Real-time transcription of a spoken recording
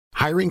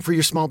Hiring for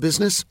your small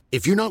business?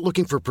 If you're not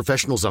looking for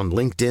professionals on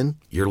LinkedIn,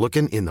 you're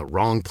looking in the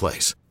wrong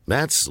place.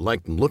 That's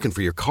like looking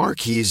for your car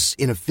keys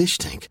in a fish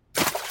tank.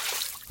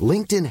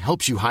 LinkedIn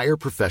helps you hire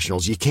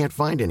professionals you can't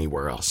find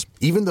anywhere else,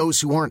 even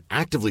those who aren't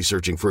actively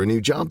searching for a new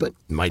job but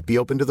might be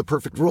open to the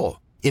perfect role.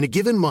 In a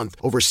given month,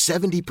 over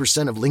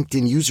 70% of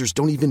LinkedIn users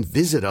don't even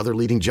visit other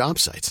leading job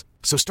sites.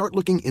 So start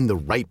looking in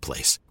the right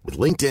place. With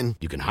LinkedIn,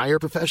 you can hire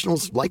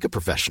professionals like a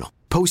professional.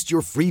 Post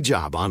your free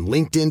job on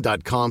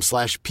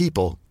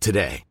linkedin.com/people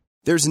today.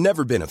 There's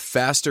never been a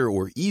faster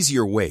or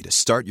easier way to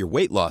start your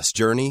weight loss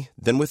journey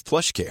than with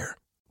PlushCare.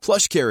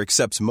 PlushCare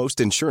accepts most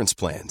insurance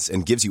plans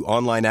and gives you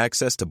online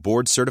access to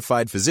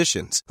board-certified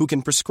physicians who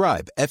can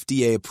prescribe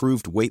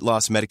FDA-approved weight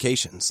loss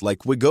medications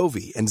like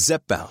Wegovy and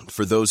Zepbound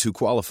for those who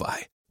qualify.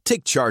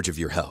 Take charge of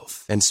your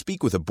health and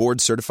speak with a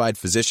board-certified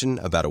physician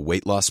about a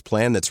weight loss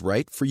plan that's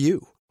right for you.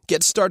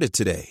 Get started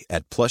today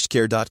at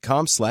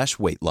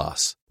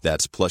plushcare.com/weightloss.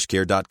 That's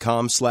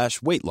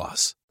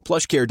plushcare.com/weightloss.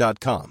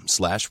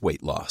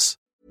 plushcare.com/weightloss.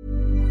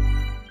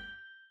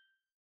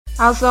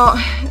 Alltså,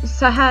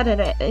 så här är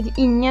det.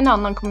 Ingen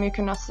annan kommer ju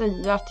kunna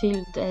säga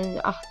till dig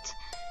att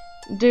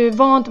du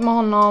var inte med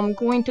honom,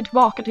 gå inte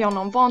tillbaka till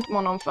honom, var inte med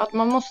honom, för att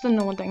man måste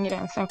nå den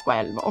gränsen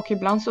själv och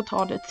ibland så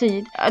tar det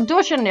tid.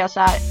 Då kände jag så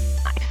här,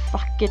 nej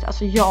fuck it,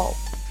 alltså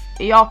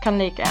jag kan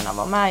lika gärna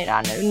vara med i det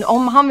här nu.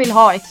 Om han vill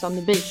ha Ex on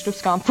the beach, då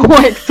ska han få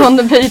Ex on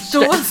the beach.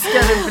 Då ska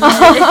det bli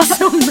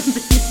Ex on the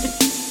beach.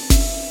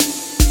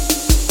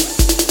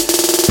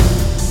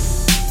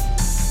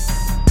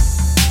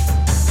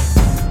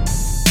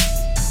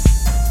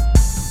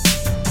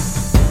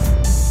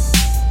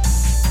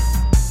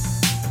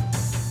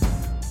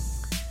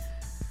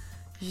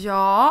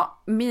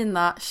 Ja,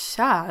 mina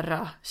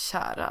kära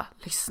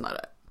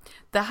lyssnare.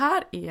 Det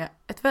här är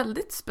ett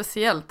väldigt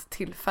speciellt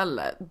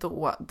tillfälle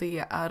då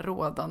det är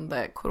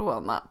rådande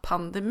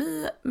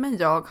coronapandemi, men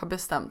jag har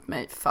bestämt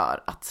mig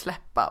för att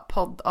släppa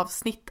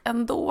poddavsnitt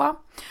ändå.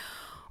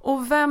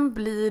 Och vem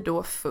blir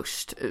då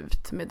först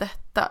ut med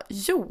detta?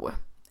 Jo,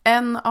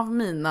 en av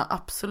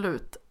mina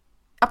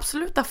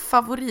absoluta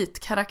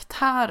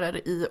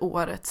favoritkaraktärer i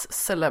årets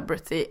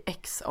Celebrity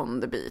Ex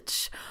on the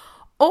Beach.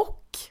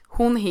 Och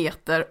hon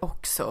heter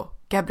också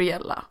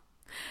Gabriella.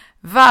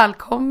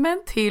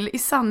 Välkommen till I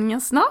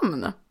sanningens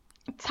namn.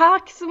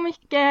 Tack så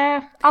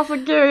mycket. Alltså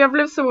gud, jag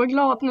blev så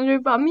glad när du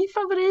bara, min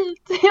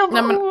favorit. Jag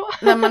bara,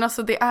 nej men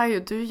alltså det är ju,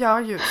 du gör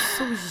ju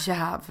så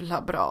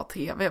jävla bra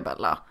tv,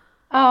 Bella.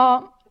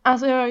 Ja,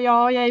 alltså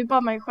jag är ju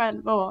bara mig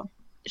själv och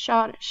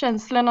kör.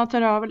 Känslorna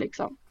tar över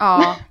liksom.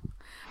 Ja,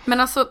 men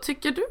alltså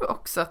tycker du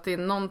också att det är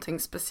någonting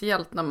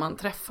speciellt när man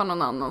träffar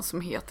någon annan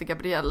som heter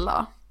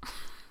Gabriella?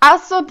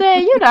 Alltså det är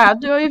ju det,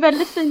 du har ju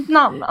väldigt fint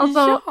namn. Alltså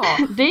ja,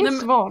 det är inte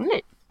så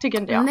vanligt,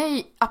 tycker inte jag.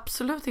 Nej,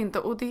 absolut inte.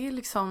 Och det är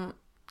liksom,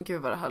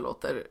 gud vad det här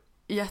låter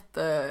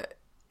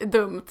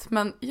jättedumt,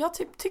 men jag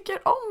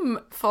tycker om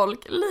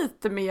folk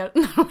lite mer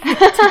när de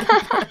heter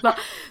Gabriella.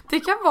 Det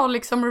kan vara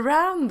liksom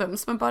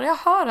randoms, men bara jag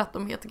hör att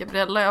de heter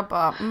Gabriella, jag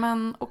bara,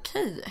 men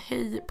okej,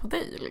 hej på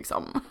dig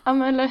liksom. Ja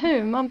men eller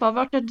hur, man bara,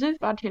 vart är du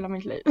värd hela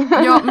mitt liv?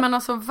 Ja men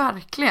alltså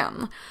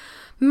verkligen.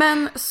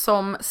 Men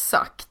som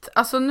sagt,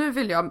 alltså nu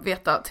vill jag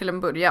veta till en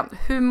början,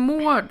 hur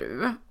mår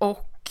du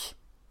och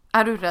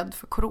är du rädd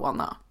för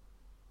corona?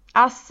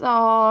 Alltså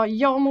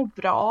jag mår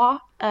bra,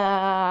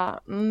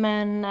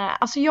 men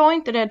alltså jag är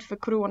inte rädd för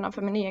corona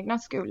för min egna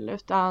skull,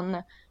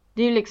 utan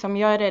det är liksom,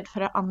 jag är rädd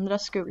för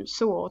andras skull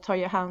så, och tar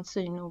ju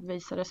hänsyn och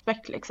visar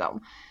respekt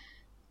liksom.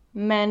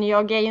 Men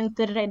jag är ju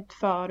inte rädd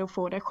för att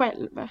få det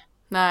själv.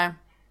 Nej.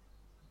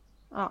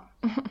 Ja.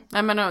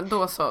 Nej men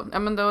då så. Ja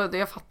men då,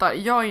 jag fattar.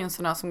 Jag är ju en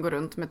sån här som går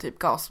runt med typ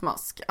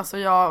gasmask. Alltså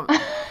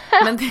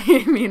men det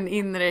är min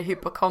inre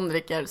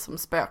hypokondriker som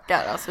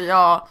spökar. Alltså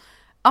jag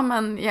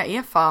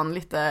är fan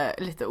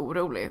lite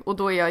orolig. Och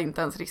då är jag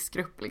inte ens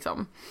riskgrupp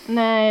liksom.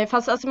 Nej,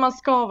 fast alltså man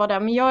ska vara där.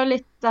 Men jag är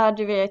lite där,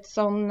 du vet,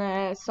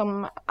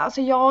 som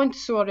alltså jag har inte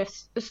så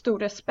stor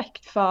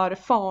respekt för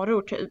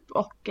faror typ.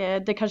 Och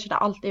det kanske inte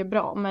alltid är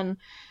bra, men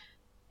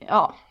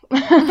ja.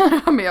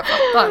 Men jag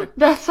fattar.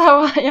 That's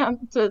how I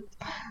am typ.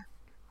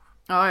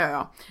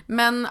 Ja.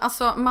 Men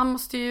alltså man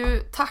måste ju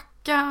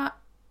tacka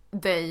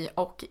dig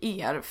och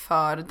er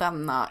för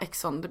denna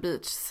Ex on the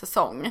Beach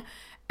säsong.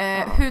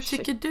 Hur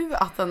tycker du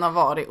att den har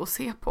varit att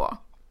se på?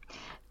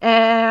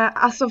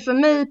 Alltså för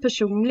mig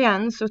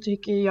personligen så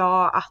tycker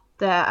jag att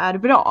det är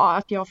bra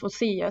att jag får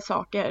se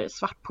saker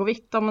svart på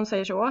vitt, om man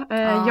säger så.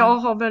 Jag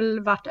har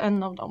väl varit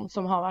en av dem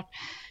som har varit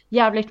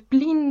jävligt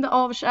blind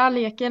av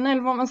kärleken,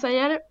 eller vad man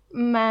säger.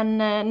 Men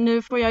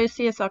nu får jag ju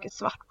se saker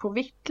svart på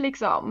vitt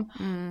liksom.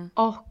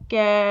 Och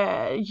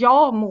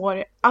jag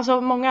mår,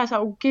 alltså många är så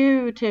här, åh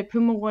gud, typ hur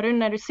mår du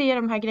när du ser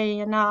de här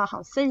grejerna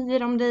han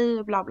säger om dig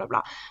och bla bla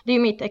bla. Det är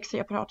ju mitt ex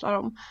jag pratar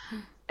om.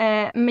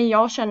 Men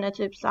jag känner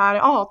typ så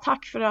här,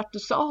 tack för att du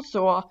sa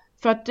så,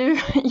 för att du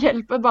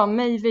hjälper bara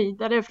mig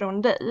vidare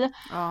från dig.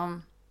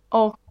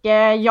 Och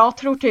jag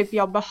tror typ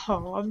jag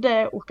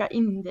behövde åka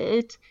in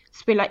dit,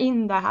 spela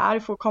in det här,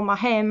 få komma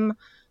hem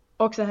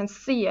och sen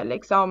se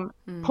liksom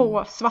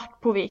på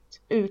svart på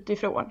vitt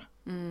utifrån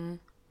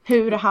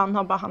hur han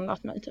har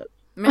behandlat mig typ.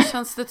 Men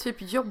känns det typ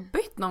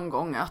jobbigt någon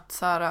gång att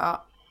så här,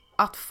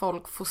 att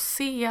folk får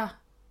se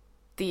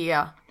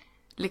det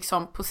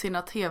liksom på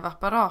sina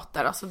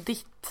tv-apparater, alltså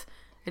ditt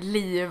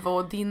liv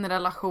och din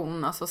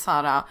relation, alltså så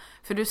här,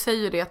 för du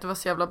säger ju det att det var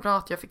så jävla bra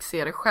att jag fick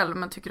se det själv,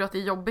 men tycker du att det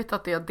är jobbigt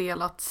att det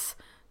har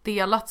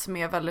delats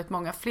med väldigt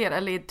många fler,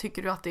 eller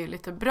tycker du att det är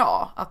lite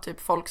bra att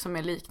typ folk som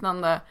är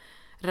liknande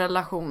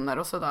relationer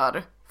och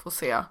sådär får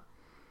se?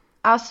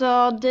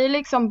 Alltså det är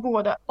liksom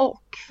både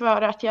och,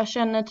 för att jag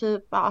känner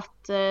typ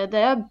att det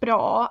är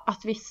bra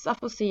att vissa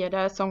får se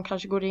det som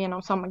kanske går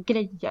igenom samma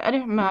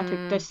grejer med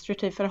typ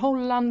destruktivt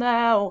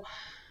förhållande och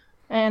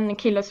en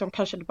kille som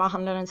kanske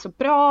behandlar en så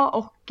bra,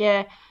 och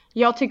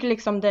jag tycker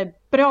liksom det är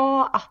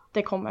bra att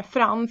det kommer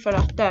fram för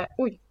att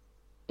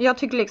jag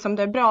tycker liksom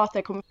det är bra att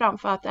det kommer fram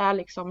för att det är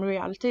liksom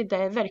reality, det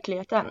är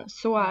verkligheten,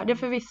 så är det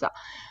för vissa.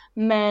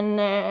 Men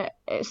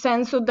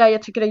sen så där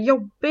jag tycker det är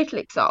jobbigt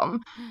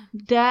liksom,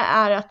 det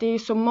är att det är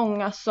så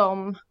många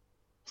som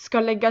ska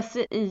lägga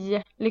sig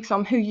i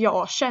liksom hur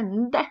jag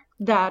kände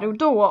där och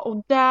då.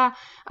 Och det,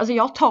 alltså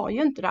jag tar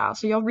ju inte det,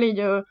 alltså jag blir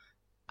ju,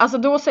 alltså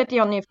då sätter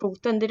jag ner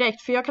foten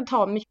direkt, för jag kan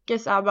ta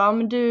mycket så här, bara,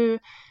 men du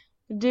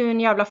är en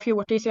jävla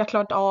fjortis, jag har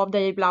klarat av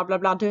dig, bla bla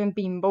bla, du är en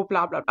bimbo,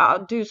 bla bla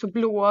bla, du är så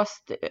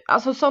blåst.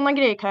 Alltså sådana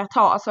grejer kan jag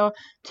ta, alltså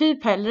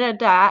typ hellre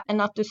det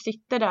än att du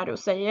sitter där och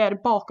säger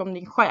bakom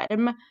din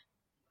skärm.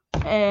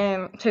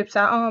 Typ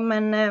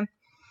såhär,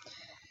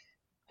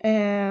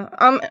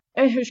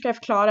 hur ska jag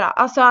förklara?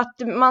 Alltså att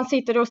man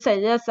sitter och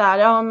säger så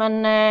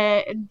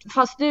här,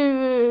 fast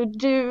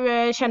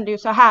du kände ju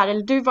så här,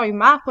 eller du var ju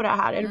med på det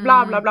här, eller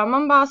bla bla bla.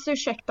 Man bara, så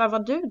ursäkta, var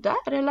du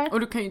där eller? Och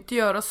du kan ju inte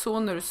göra så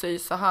när du säger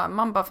så här.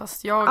 Man bara,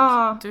 fast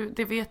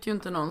det vet ju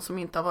inte någon som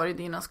inte har varit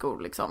i dina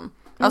skor liksom.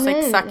 Alltså nej.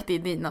 Exakt i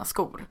dina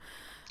skor.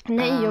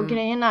 Nej, och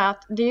grejen är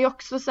att det är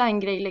också så en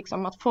grej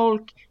liksom att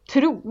folk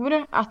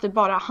tror att det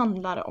bara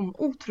handlar om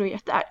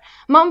otroheter.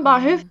 Man bara,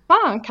 hur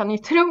fan kan ni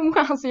tro?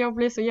 Alltså jag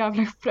blir så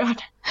jävla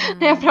upprörd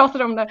när jag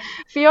pratar om det.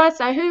 För jag är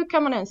så här, hur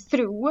kan man ens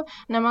tro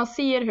när man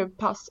ser hur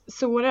pass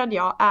sårad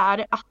jag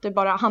är att det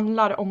bara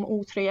handlar om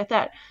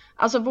otroheter?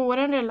 Alltså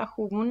våran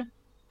relation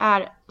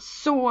är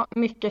så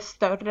mycket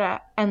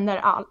större än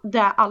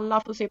där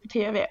alla får se på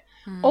tv.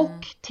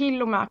 Och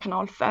till och med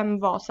kanal 5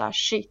 var så här,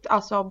 shit,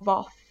 alltså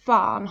vad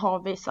fan har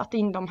vi satt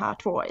in de här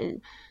två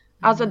i?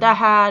 Alltså det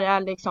här är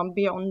liksom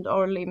beyond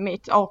our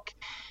limit, och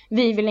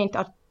vi vill inte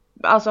att,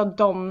 alltså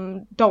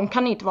de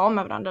kan inte vara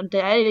med varandra. Det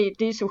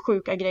är så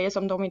sjuka grejer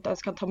som de inte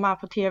ens kan ta med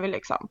på tv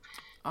liksom.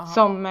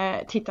 Som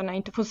tittarna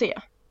inte får se.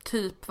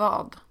 Typ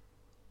vad?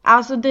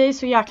 Alltså det är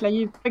så jäkla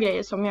djupa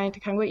grejer som jag inte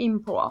kan gå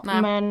in på.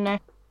 Nej. Men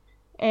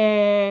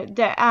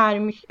det är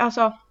mycket,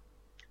 alltså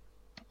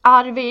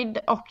Arvid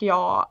och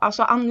jag,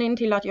 alltså anledningen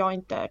till att jag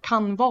inte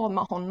kan vara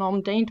med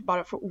honom, det är inte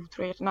bara för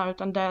otroheterna,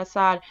 utan det är så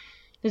här,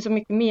 det är så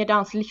mycket mer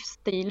hans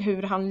livsstil,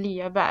 hur han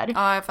lever.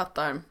 Ja, jag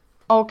fattar.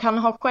 Och han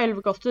har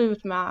själv gått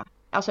ut med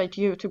alltså ett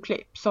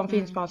YouTube-klipp som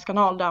finns på hans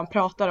kanal där han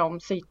pratar om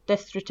sitt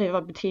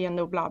destruktiva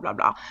beteende och bla bla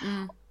bla.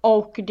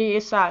 Och det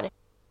är så här,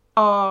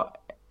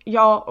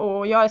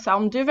 jag är så här,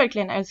 om du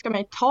verkligen älskar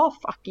mig, ta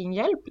fucking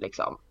hjälp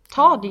liksom.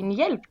 Ta din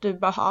hjälp du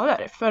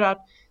behöver, för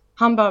att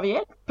han behöver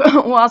hjälp.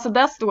 Och alltså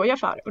där står jag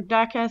för. Och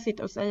där kan jag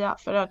sitta och säga.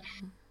 För att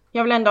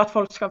jag vill ändå att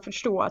folk ska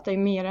förstå att det är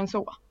mer än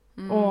så.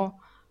 Och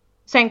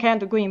sen kan jag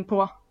inte gå in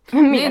på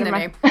mer.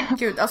 Nej.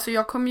 Gud, alltså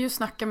jag kommer ju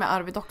snacka med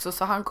Arvid också.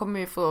 Så han kommer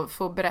ju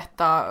få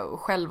berätta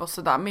själv och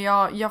sådär. Men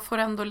jag får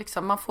ändå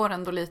liksom, man får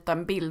ändå lite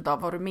en bild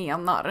av vad du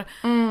menar.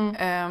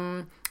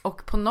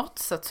 Och på något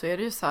sätt så är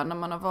det ju så här, när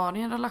man har varit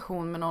i en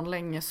relation med någon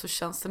länge, så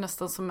känns det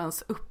nästan som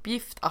ens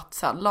uppgift att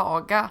så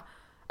här,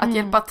 att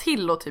hjälpa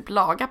till och typ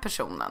laga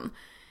personen.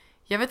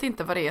 Jag vet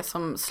inte vad det är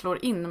som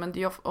slår in, men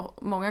det är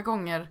många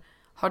gånger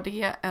har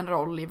det en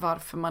roll i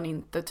varför man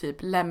inte typ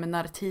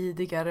lämnar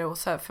tidigare och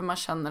så här, för man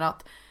känner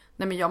att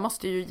nej, men jag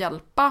måste ju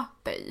hjälpa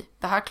dig.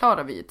 Det här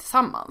klarar vi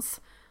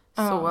tillsammans.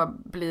 Så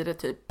blir det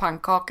typ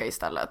pannkaka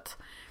istället.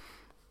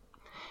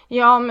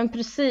 Ja, men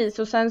precis.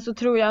 Och sen så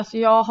tror jag, alltså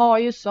jag har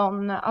ju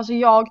sån, alltså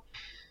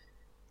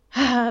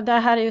det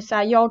här är ju så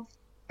här,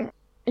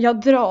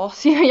 jag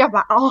dras ju, jag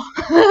bara,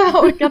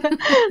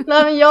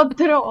 nej, men jag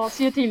dras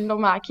ju till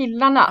de här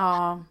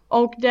killarna.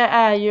 Och det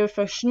är ju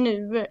först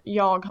nu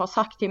jag har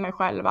sagt till mig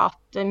själv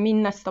att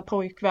min nästa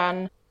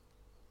pojkvän,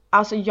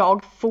 alltså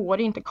jag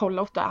får inte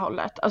kolla åt det här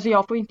hållet. Alltså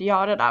jag får inte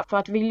göra det, för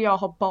att vill jag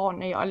ha barn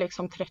när jag är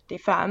liksom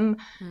 35,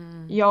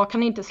 jag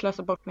kan inte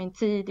slösa bort min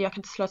tid, jag kan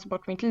inte slösa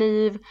bort mitt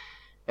liv.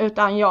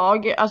 Utan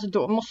alltså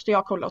då måste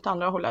jag kolla åt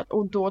andra hållet.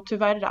 Och då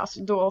tyvärr,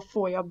 alltså då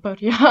får jag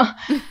börja.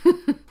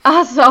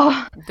 Alltså,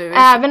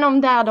 även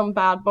om det är de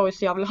bad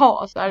boys jag vill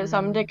ha, så är det så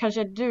här, men det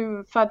kanske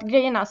du, för att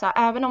grejen är så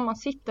här, även om man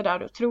sitter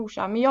där och tror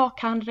så här, men jag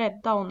kan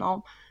rädda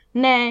honom.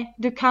 Nej,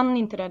 du kan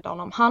inte rädda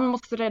honom. Han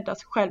måste rädda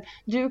sig själv.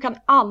 Du kan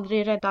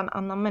aldrig rädda en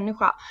annan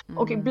människa.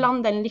 Och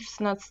ibland är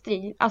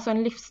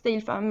en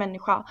livsstil för en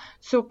människa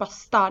så pass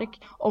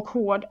stark och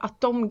hård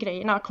att de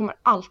grejerna kommer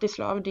alltid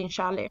slå över din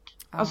kärlek.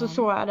 Alltså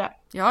så är det.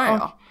 Ja.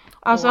 Och,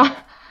 alltså...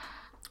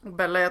 Och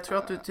Bella, jag tror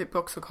att du typ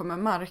också kommer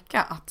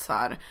märka att så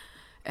här,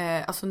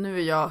 Alltså nu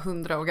är jag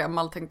 100 år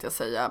gammal tänkte jag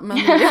säga. Men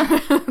nu är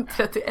jag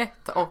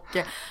 31 och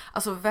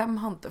alltså vem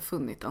har inte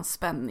funnit en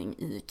spänning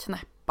i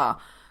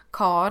knäppa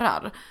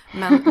karar?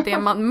 Men det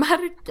man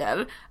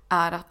märker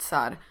är att så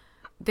här,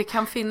 det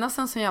kan finnas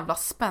en sån jävla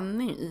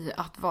spänning i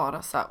att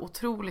vara så här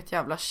otroligt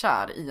jävla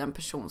kär i en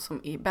person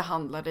som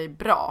behandlar dig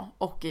bra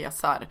och är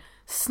så här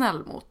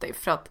snäll mot dig.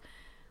 För att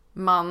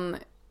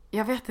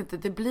jag vet inte,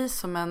 det blir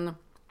som en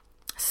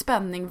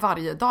spänning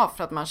varje dag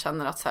för att man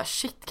känner att så här,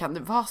 shit, kan det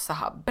vara så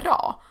här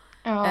bra?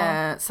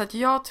 Ja. Så att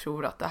jag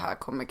tror att det här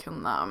kommer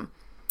kunna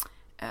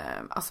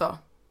alltså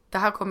det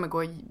här kommer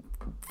gå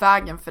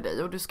vägen för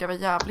dig och du ska vara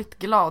jävligt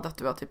glad att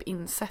du har typ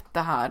insett det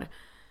här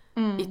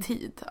i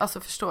tid. Alltså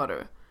förstår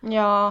du?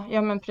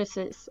 Ja men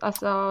precis.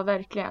 Alltså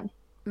verkligen.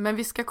 Men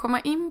vi ska komma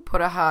in på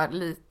det här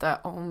lite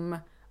om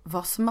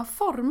vad som har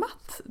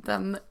format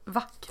den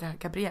vackra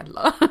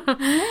Gabriella.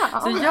 Ja.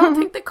 Så jag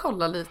tänkte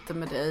kolla lite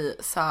med dig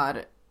så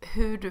här,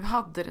 hur du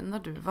hade det när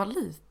du var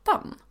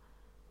liten.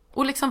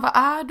 Och liksom, vad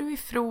är du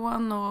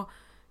ifrån och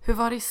hur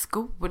var det i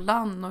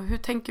skolan och hur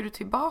tänker du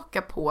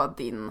tillbaka på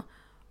din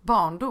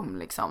barndom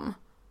liksom?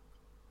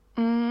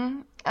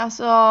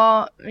 Alltså,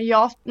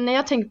 när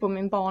jag tänker på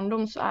min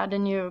barndom så är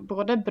den ju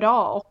både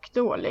bra och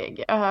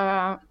dålig.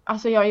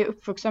 Alltså jag är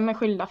uppvuxen med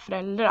skilda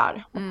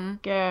föräldrar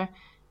och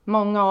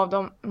många av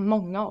dem,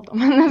 många av dem,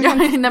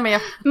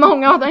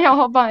 jag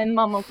har bara en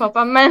mamma och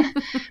pappa, men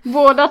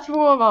båda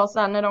två var så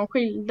här, när de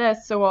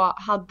skildes så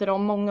hade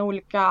de många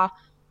olika,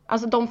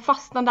 alltså de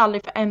fastnade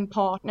aldrig för en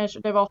partner, så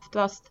det var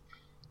oftast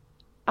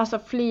alltså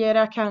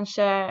flera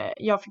kanske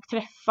jag fick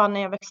träffa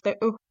när jag växte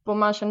upp och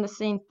man kände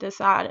sig inte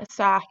så här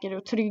säker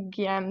och trygg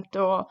jämt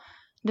och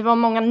det var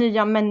många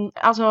nya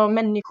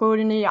människor,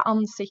 nya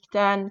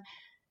ansikten.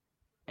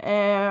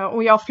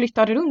 Och jag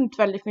flyttade runt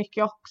väldigt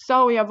mycket också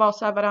och jag var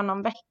så här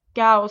varannan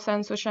vecka och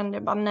sen så kände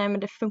jag bara nej men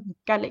det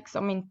funkar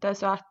liksom inte,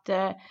 så att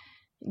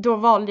då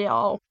valde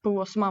jag att bo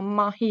hos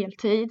mamma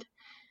heltid.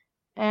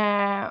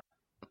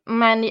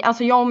 Men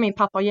alltså jag och min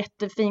pappa har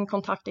jättefin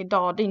kontakt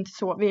idag, det är inte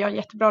så, vi har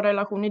jättebra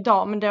relation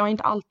idag men det har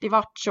inte alltid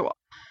varit så.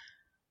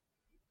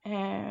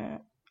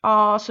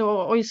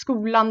 Och i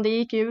skolan, det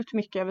gick ut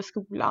mycket över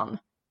skolan.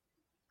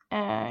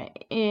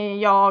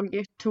 Jag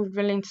tog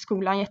väl inte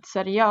skolan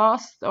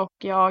jätteseriöst och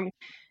jag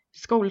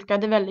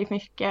skolkade väldigt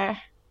mycket.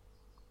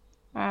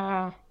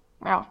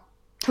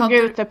 Tog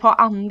ut det på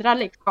andra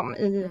liksom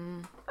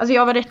Alltså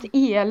jag var rätt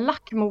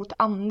elak mot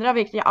andra,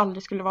 vilket jag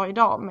aldrig skulle vara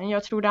idag, men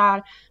jag tror det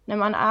är när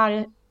man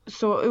är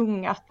så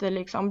ung att det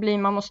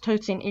liksom man måste ta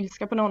ut sin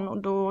ilska på någon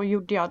och då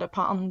gjorde jag det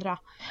på andra.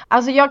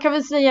 Alltså jag kan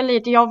väl säga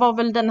lite, jag var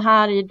väl den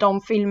här i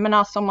de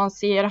filmerna som man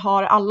ser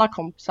har alla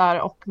kompisar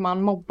och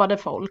man mobbade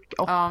folk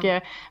och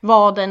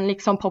var den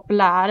liksom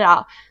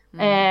populära.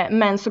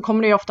 Men så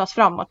kommer det ju oftast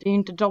fram att det är ju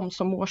inte de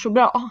som mår så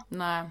bra.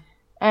 Nej.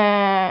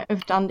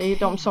 Utan det är ju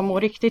de som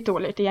mår riktigt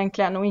dåligt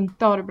egentligen och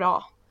inte har det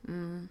bra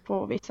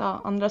på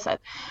vissa andra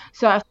sätt.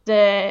 Så att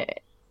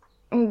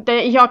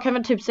jag kan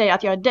väl typ säga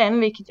att jag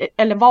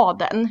är var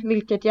den,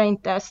 vilket jag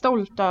inte är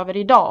stolt över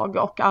idag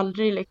och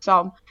aldrig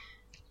liksom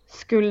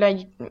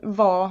skulle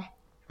vara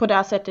på det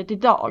här sättet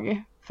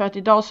idag. För att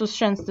idag så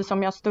känns det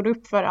som jag står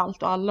upp för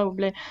allt och alla och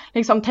blir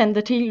liksom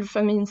tänder till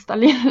för minsta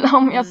lilla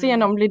om jag ser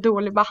någon bli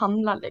dåligt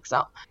behandlad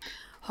liksom.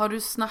 Har du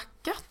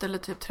snackat eller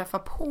typ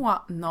träffat på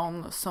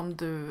någon som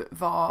du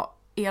var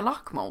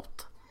elak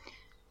mot?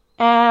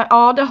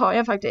 Ja, det har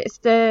jag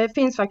faktiskt. Det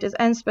finns faktiskt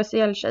en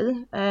speciell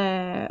tjej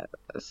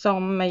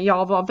som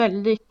jag var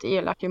väldigt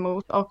elak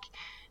emot och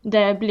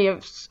det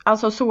blev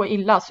alltså så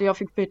illa så jag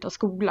fick byta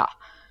skola.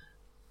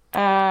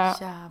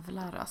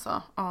 Jävlar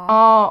alltså.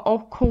 Ja,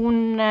 och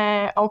hon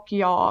och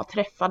jag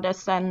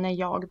träffades sen när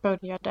jag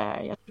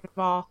började, jag tror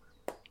det var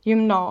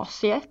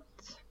gymnasiet.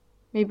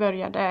 Vi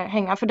började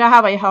hänga, för det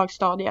här var i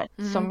högstadiet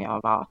som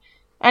jag var,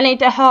 eller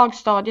inte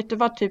högstadiet, det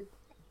var typ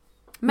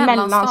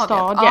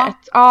mellanstadiet.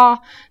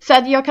 Ja, så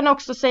att jag kan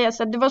också säga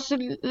så att det var så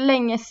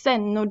länge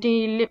sedan och det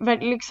är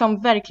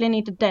liksom verkligen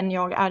inte den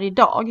jag är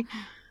idag.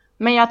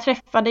 Men jag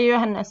träffade ju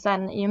henne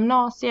sen i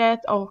gymnasiet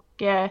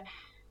och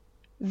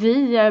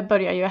vi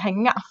började ju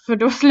hänga, för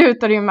då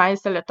slutade ju med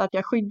istället att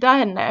jag skyddade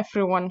henne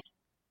från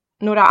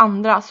några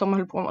andra som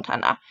höll på mot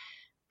henne.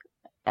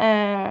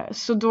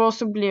 Så då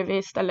så blev vi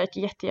istället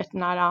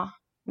jättenära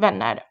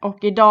vänner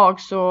och idag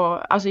så,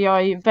 alltså jag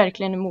är ju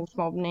verkligen emot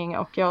mobbning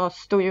och jag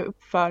står ju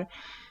upp för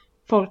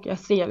folk jag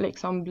ser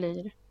liksom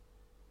blir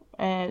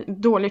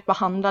dåligt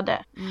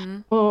behandlade.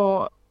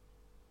 Och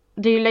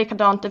det är ju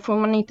likadant, det får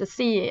man inte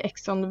se i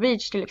Ex on the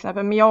Beach till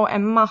exempel, men jag och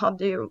Emma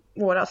hade ju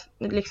våra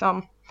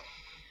liksom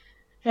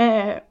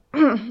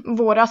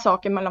våra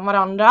saker mellan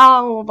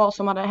varandra och vad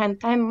som hade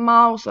hänt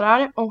hemma och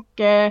sådär,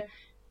 och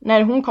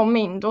när hon kom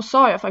in, då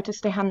sa jag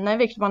faktiskt till henne,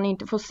 vilket man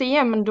inte får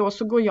se, men då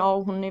så går jag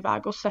och hon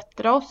iväg och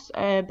sätter oss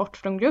bort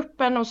från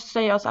gruppen och så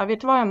säger jag så här,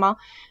 vet du vad Emma?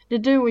 Det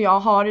du och jag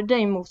har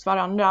dig mot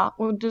varandra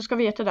och du ska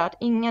veta det att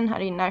ingen här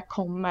inne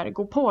kommer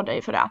gå på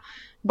dig för det.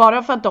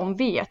 Bara för att de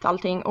vet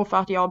allting och för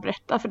att jag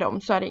berättar för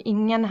dem så är det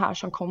ingen här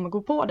som kommer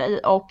gå på dig.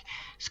 Och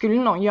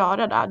skulle någon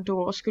göra det,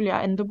 då skulle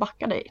jag ändå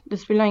backa dig. Det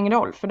spelar ingen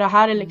roll, för det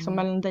här är liksom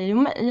mellan dig och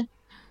mig.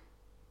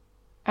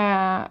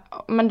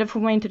 Men det får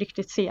man inte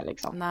riktigt se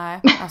liksom.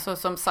 Nej, alltså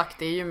som sagt,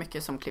 det är ju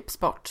mycket som klipps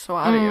bort, så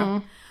är det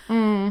ju.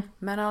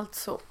 Men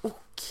alltså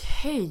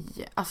okej.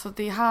 Alltså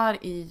det här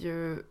är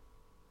ju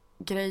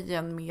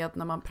grejen med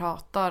när man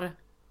pratar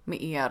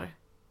med er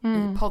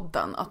i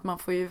podden. Att man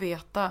får ju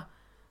veta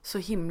så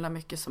himla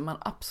mycket som man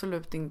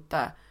absolut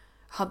inte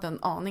hade en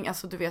aning.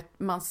 Alltså du vet,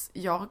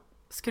 jag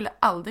skulle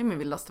aldrig med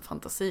vildaste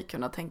fantasi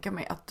kunna tänka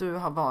mig att du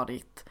har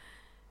varit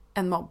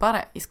en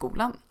mobbare i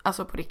skolan.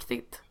 Alltså på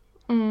riktigt.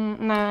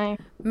 Nej.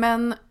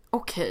 Men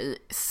okej,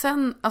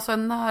 sen alltså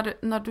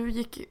när du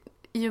gick i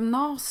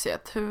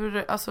gymnasiet,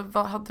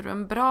 vad hade du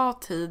en bra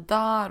tid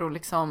där och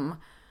liksom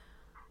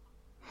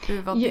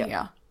hur var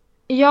det?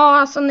 Ja,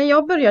 alltså när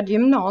jag började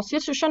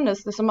gymnasiet så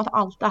kändes det som att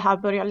allt det här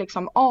började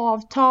liksom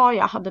avta.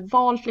 Jag hade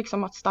valt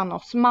liksom att stanna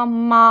hos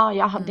mamma.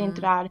 Jag hade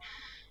inte det här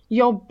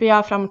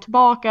jobbiga fram och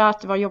tillbaka,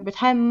 att det var jobbigt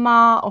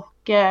hemma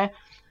och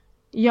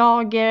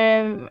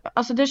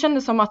alltså det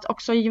kändes som att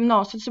också i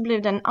gymnasiet så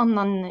blev det en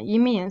annan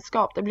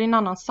gemenskap. Det blev en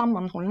annan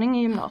sammanhållning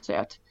i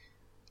gymnasiet.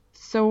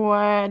 Så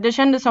det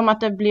kändes som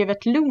att det blev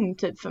ett lugn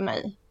typ för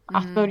mig.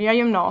 Att börja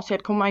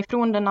gymnasiet, komma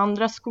ifrån den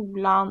andra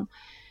skolan.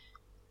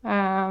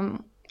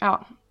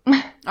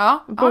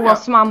 Gå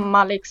hos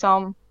mamma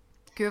liksom.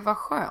 Gud vad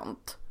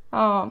skönt.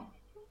 Ja.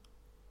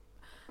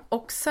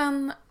 Och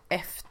sen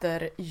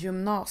efter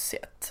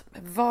gymnasiet,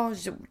 vad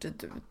gjorde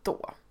du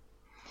då?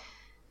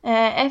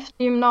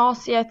 Efter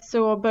gymnasiet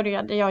så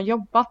började jag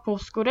jobba på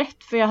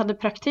Skorett, för jag hade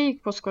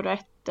praktik på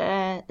Skorett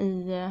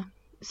i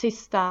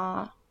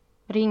sista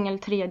eller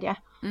tredje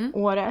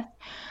året.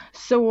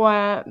 Så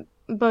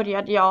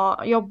började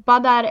jag jobba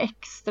där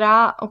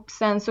extra och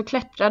sen så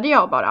klättrade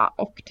jag bara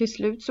och till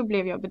slut så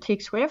blev jag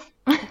butikschef.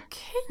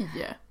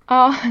 Okej.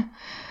 Ja,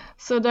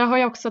 så det har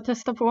jag också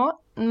testat på.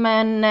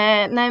 Men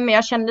men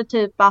jag kände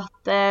typ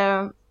att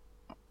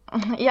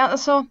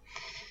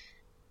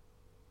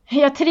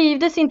jag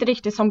trivdes inte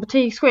riktigt som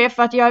butikschef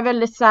för att jag är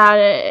väldigt så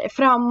här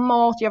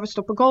framåt, jag vill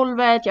stå på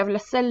golvet, jag vill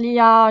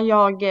sälja,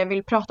 jag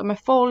vill prata med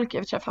folk, jag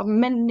vill träffa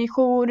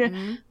människor.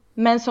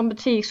 Men som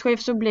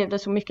butikschef så blev det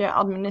så mycket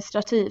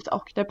administrativt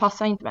och det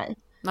passar inte mig.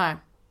 Nej.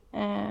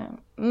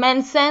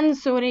 Men sen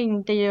så vad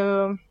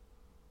säger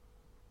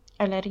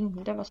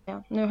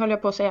jag? Nu höll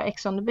jag på att säga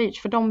Ex on the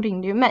Beach, för de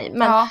ringde ju mig.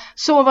 Men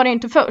så var det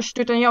inte först,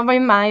 utan jag var ju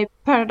med i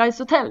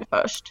Paradise Hotel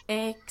först.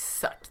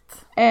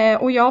 Exakt.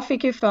 Och jag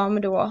fick ju för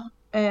mig då,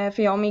 för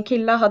jag och min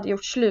kille hade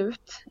gjort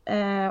slut.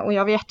 Och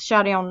jag var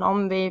jättekär i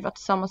honom, vi var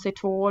tillsammans i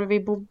 2 år, vi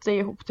bodde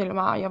ihop till och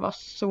med. Jag var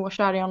så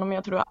kär i honom,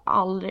 jag tror jag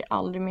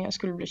aldrig mer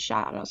skulle bli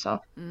kär, alltså.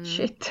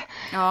 Shit.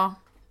 Ja.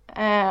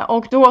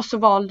 Och då så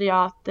valde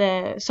jag att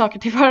söka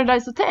till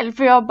Paradise Hotel,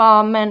 för jag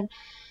bara, men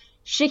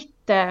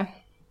shit.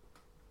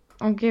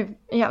 Gud,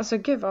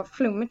 gud vad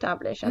flummigt det här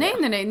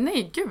blir.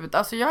 Nej, gud.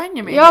 Alltså jag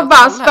hänger med. Jag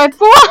bara spär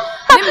på.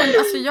 Nej men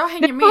alltså jag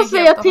hänger med. Du får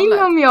säga till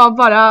om jag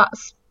bara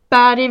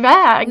spär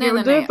iväg. Nej,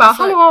 och du bara,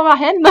 alltså, hallå vad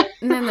händer?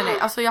 Nej.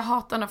 Alltså jag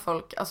hatar när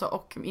folk, alltså,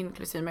 och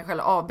inklusive mig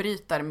själv,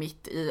 avbryter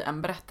mitt i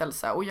en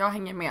berättelse. Och jag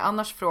hänger med,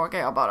 annars frågar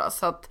jag bara.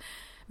 Så att,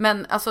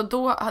 men alltså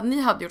då,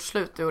 ni hade gjort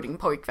slut och din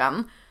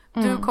pojkvän.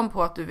 Du kom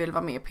på att du vill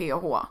vara med i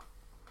PH.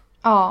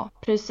 Ja,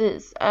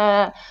 precis.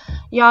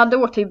 Jag hade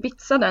åkt till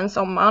Ibiza den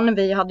sommaren,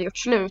 vi hade gjort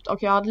slut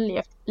och jag hade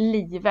levt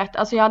livet.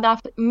 Alltså jag hade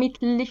haft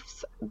mitt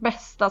livs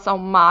bästa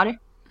sommar.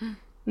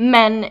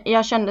 Men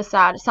jag kände så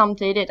här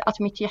samtidigt att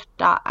mitt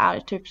hjärta är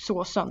typ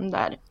så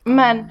sönder.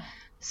 Men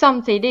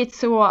samtidigt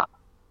så,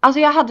 alltså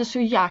jag hade så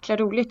jäkla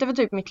roligt. Det var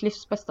typ mitt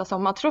livs bästa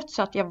sommar trots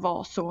att jag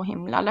var så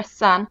himla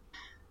ledsen.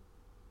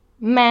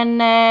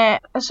 Men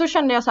så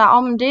kände jag så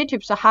här, men det är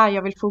typ så här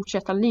jag vill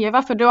fortsätta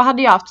leva. För då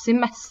hade jag haft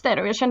semester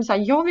och jag kände så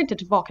här, jag vill inte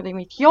tillbaka till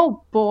mitt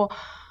jobb. Och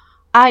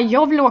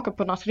jag vill åka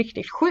på något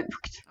riktigt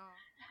sjukt.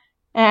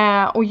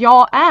 Och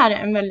jag är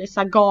en väldigt så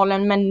här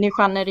galen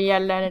människa när det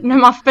gäller när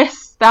man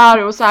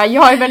festar och så här,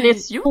 jag är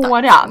väldigt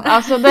spårad.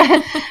 Alltså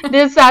det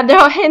är så här, det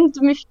har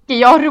hänt mycket.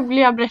 Jag har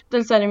roliga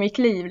berättelser i mitt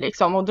liv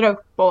liksom och dra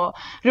upp och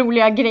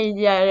roliga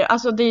grejer.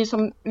 Alltså det är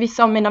som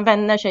vissa av mina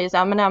vänner säger så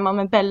här, men när man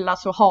med Bella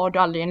så har du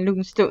aldrig en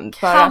lugn stund.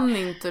 Kan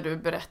inte du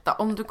berätta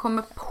om du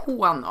kommer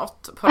på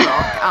något på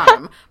rak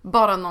arm,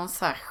 bara någon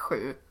så här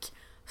sjuk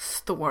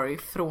story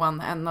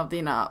från en av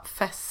dina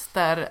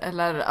fester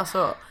eller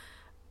alltså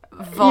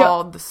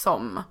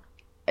som?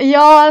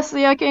 Ja, alltså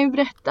jag kan ju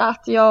berätta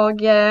att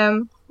jag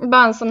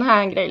bara en sån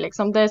här grej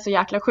liksom, det är så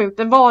jäkla sjukt.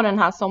 Det var den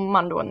här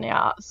sommaren då när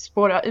jag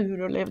spårade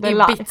ur och levde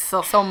live.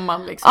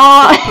 Ibiza-sommaren liksom.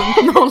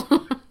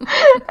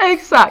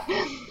 Exakt.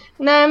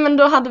 Nej, men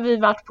då hade vi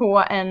varit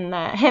på en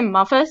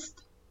hemmafest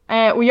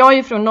Och jag är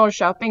ju från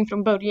Norrköping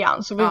från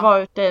början. Så vi var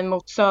ute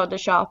mot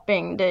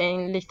Söderköping. Det är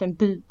en liten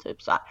by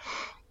typ så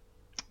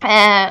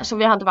här. Så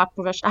vi hade varit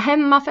på värsta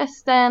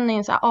hemmafesten i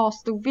en så här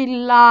asstor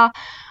villa.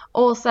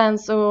 Och sen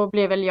så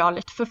blev väl jag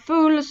lite för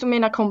full. Så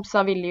mina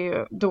kompisar ville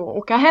ju då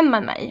åka hem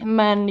med mig.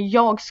 Men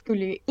jag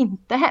skulle ju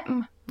inte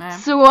hem. Nej.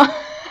 Så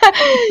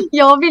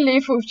jag ville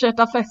ju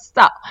fortsätta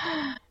festa.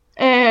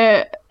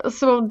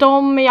 Så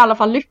de i alla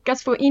fall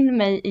lyckas få in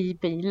mig i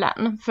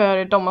bilen.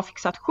 För de har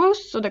fixat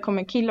skjuts och det kommer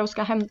en kille och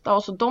ska hämta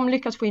oss. Och de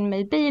lyckas få in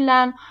mig i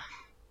bilen.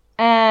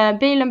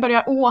 Bilen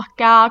börjar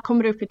åka,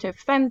 kommer upp i typ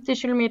 50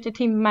 km i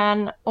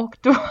timmen. Och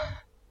då,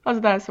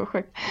 alltså det här är så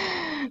sjukt.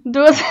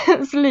 Då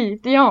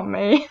sliter jag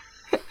mig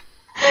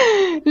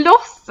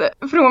loss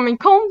från min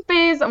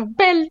kompis av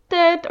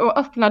bältet och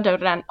öppnar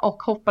dörren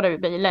och hoppar ur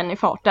bilen i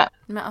farten.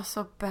 Men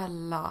alltså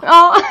Bella.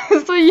 Ja,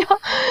 så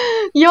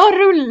jag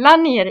rullar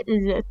ner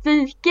i ett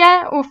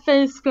dike och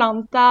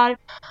faceplantar.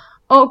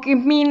 Och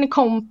min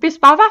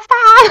kompis bara, vad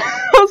fan?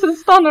 Och så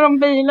stannar de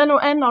bilen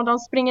och en av dem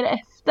springer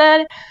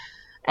efter.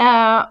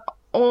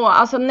 Och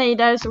alltså nej,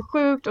 det är så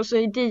sjukt. Och så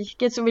i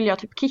diket så vill jag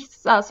typ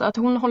kissa. Så att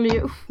hon håller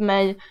ju upp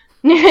mig.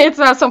 Ni vet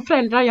så här som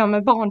föräldrar gör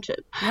med barn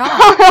typ. Ja.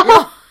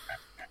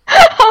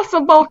 Alltså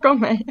bakom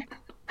mig.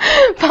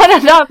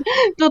 Bara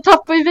då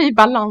tappar ju vi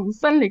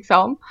balansen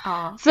liksom.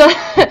 Ja.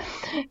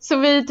 Så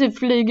vi typ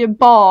flyger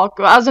bak.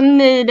 Och, alltså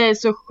nej, det är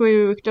så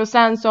sjukt. Och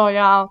sen så har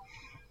jag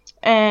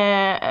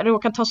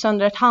råkat ta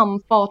sönder ett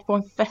handfat på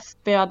en fest.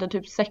 Vi hade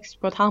typ sex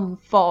på ett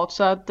handfat.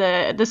 Så att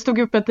det stod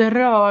upp ett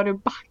rör i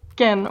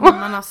backen.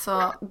 Men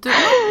alltså, du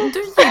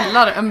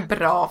gillar en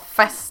bra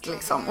fest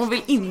liksom och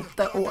vill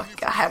inte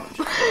åka hem.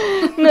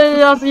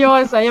 Nej, alltså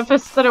jag är så här, jag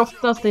festar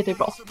oftast i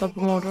typ 8 på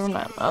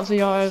morgonen. Alltså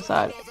jag är så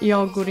här,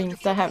 jag går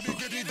inte hem.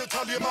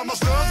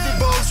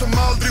 Som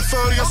aldrig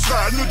förr, jag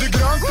svär. Nu det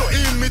grönt och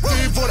in mitt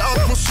i vår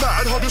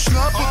atmosfär. Har du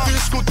snabb på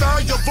disco där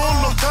jag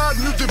volontär.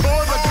 Nu det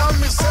bara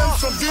grammisen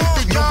som vill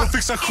det. Någon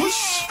fixar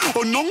skjuts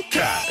och någon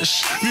cash.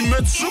 Vi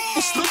möts upp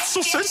och sluts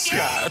och sen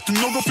skratt.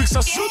 Någon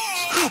fixar sutt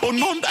och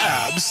någon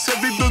abs. Sen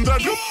vi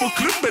dundrar upp och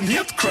klubben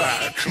helt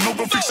crack.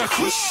 Någon fixar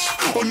skjuts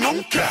och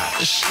någon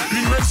cash. Vi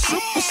möts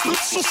upp och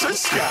sluts och sen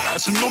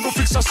skratt. Någon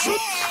fixar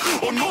sutt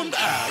och någon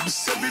abs.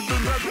 Sen vi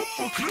dundrar upp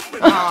och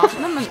klubben. Ja,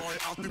 nej men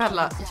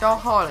Bella, jag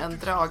har en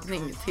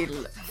dragning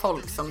till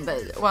folk som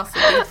dig. Och alltså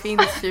det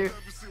finns ju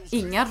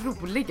inga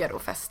roligare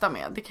att festa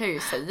med. Det kan jag ju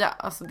säga.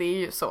 Alltså det är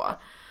ju så.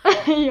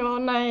 Ja,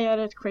 nej, jag är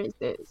rätt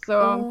crazy.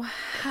 Så.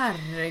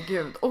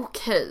 Herregud.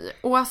 Okej.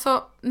 Och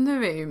alltså,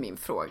 nu är ju min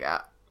fråga.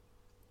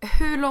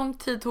 Hur lång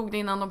tid tog det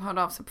innan de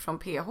hörde av sig från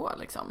PH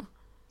liksom?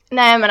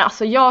 Nej men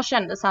alltså jag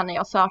kände sen när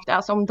jag sökte,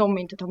 alltså om de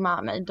inte tog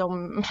med mig,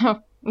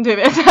 du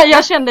vet,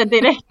 jag kände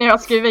direkt när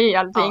jag skrev i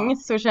allting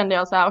så kände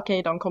jag så här,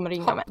 okej, de kommer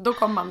ringa mig. Då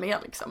kommer man med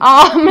liksom.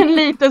 Ja, men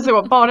lite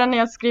så, bara när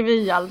jag skrev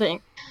i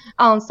allting,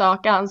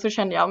 ansökan, så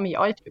kände jag, men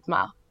jag är typ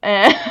med.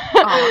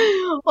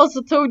 Och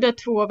så tog det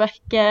 2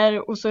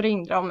 veckor och så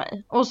ringde de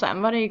mig. Och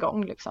sen var det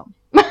igång liksom.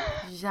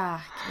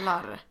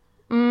 Jäklar.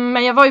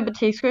 Men jag var ju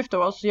butikschef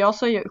då, så jag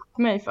sa ju upp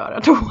mig för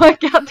att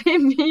åka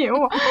till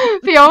BH.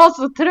 För jag var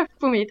så trött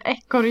på mitt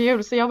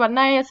ekorrhjul, så jag bara,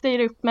 nej, jag säger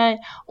upp mig,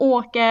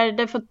 åker,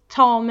 det får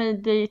ta mig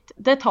dit,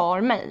 det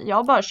tar mig,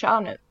 jag bara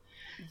kör nu.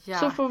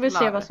 Jäklar. Så får vi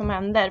se vad som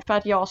händer, för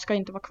att jag ska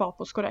inte vara kvar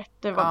på Skorett,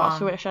 det var bara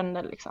så jag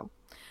kände liksom.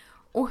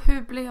 Och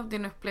hur blev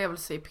din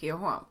upplevelse i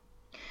PH?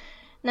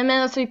 Nej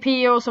men alltså i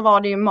PH så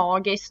var det ju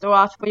magiskt, och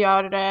att få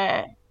göra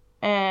det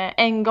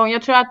en gång.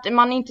 Jag tror att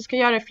man inte ska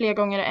göra det fler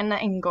gånger än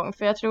en gång.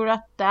 För jag tror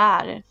att det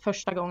är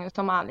första gången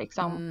som är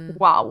liksom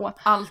wow.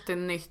 Allt är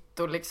nytt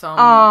och liksom.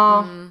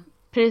 Ja,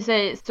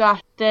 precis. Så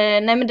att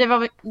nej men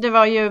det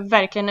var ju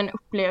verkligen en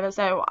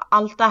upplevelse. Och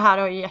allt det här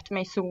har ju gett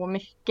mig så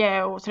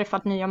mycket. Och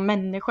träffat nya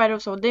människor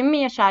och så. Det är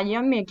mer så här,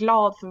 jag är mer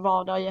glad för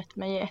vad det har gett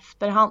mig i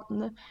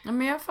efterhand. Ja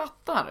men jag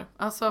fattar.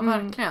 Alltså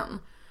verkligen.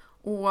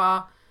 Och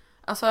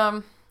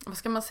alltså, vad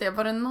ska man säga,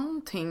 var det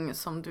någonting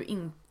som du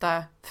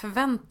inte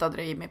förväntade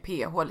dig med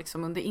PH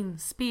liksom under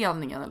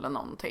inspelningen eller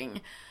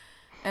någonting?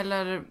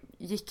 Eller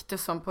gick det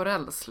som på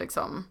räls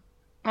liksom?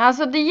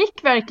 Alltså det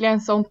gick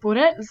verkligen som på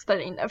räls där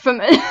inne för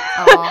mig.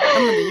 Ja,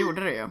 men det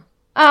gjorde det ju.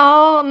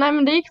 Ja, nej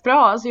men det gick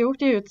bra. Alltså jag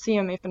åkte ju ut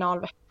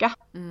semifinalvecka.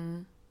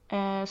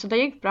 Så det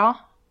gick bra.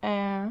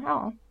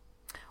 Ja.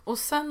 Och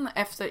sen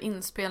efter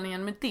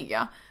inspelningen med det,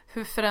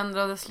 hur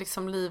förändrades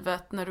liksom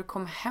livet när du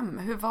kom hem?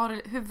 Hur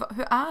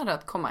är det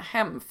att komma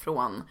hem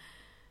från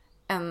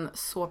en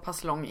så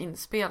pass lång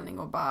inspelning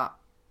och bara,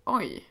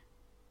 oj?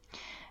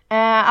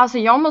 Alltså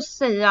jag måste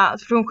säga,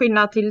 från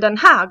skillnad till den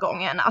här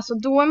gången, alltså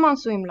då är man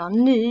så himla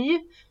ny.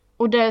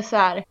 Och det är så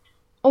här,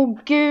 åh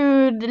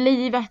gud,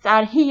 livet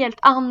är helt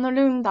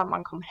annorlunda.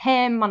 Man kommer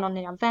hem, man har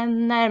nya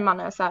vänner, man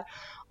är så här,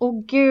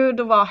 åh gud,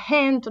 och vad har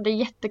hänt? Och det är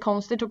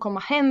jättekonstigt att komma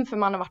hem, för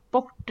man har varit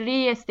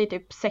bortrest i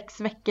typ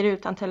 6 veckor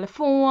utan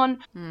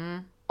telefon.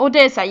 Och det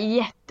är så här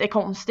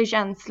jättekonstig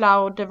känsla.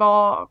 Och det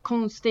var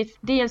konstigt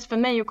dels för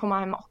mig att komma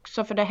hem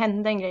också, för det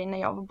hände en grej när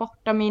jag var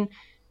borta.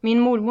 Min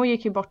mormor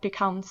gick ju bort i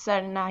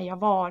cancer när jag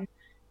var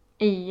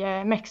i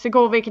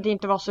Mexiko, vilket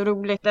inte var så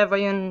roligt. Det var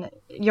ju en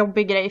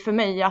jobbig grej för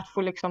mig att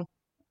få liksom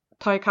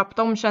ta ikapp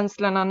de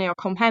känslorna när jag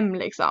kom hem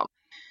liksom.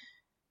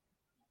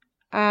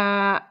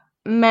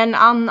 Men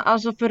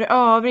alltså för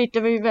övrigt, det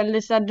var ju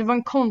väldigt så här, det var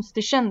en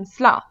konstig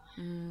känsla.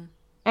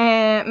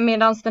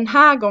 Medan den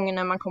här gången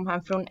när man kom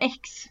hem från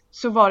X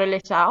så var det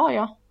lite så här,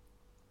 ja.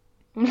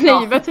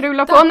 Livet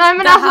rullar på. Nej,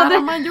 men det alltså, här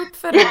har man gjort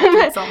förut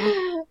liksom.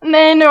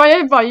 Nej, nu har jag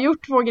ju bara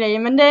gjort 2 grejer.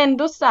 Men det är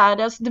ändå så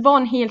här, alltså, det var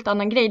en helt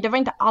annan grej. Det var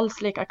inte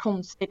alls lika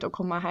konstigt att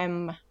komma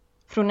hem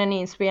från en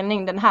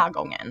inspelning den här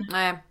gången.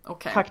 Nej,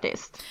 okej.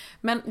 Faktiskt.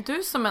 Men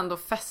du som ändå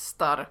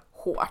festar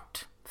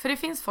hårt. För det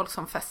finns folk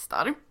som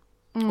festar.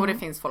 Och det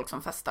finns folk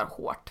som festar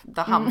hårt.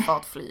 Där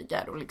handfat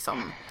flyger och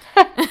liksom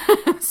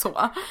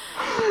så.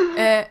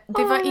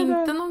 Det var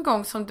inte någon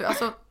gång som du...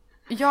 Alltså,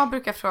 jag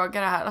brukar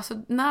fråga det här. Alltså,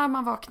 när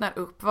man vaknar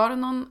upp. Var det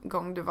någon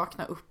gång du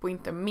vaknar upp och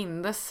inte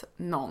mindes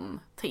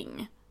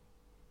någonting?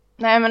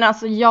 Nej, men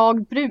alltså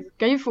jag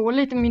brukar ju få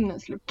lite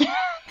minnesluckor.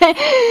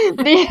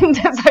 Det är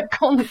inte så här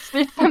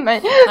konstigt för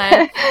mig.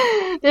 Nej.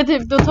 Det är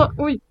typ,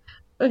 oj,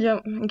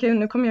 gud,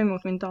 nu kommer jag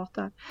emot min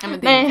dator. Ja, men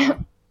Nej.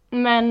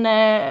 Men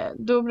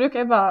då brukar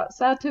jag bara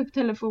så här, ta upp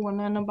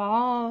telefonen och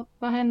bara,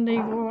 vad hände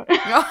igår?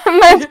 Ja.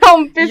 Med en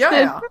kompis Ja, typ.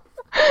 ja.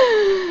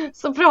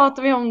 Så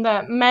pratar vi om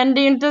det. Men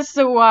det är inte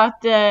så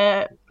att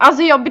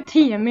alltså jag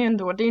beter mig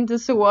ändå. Det är inte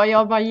så,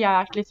 jag var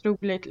jäkligt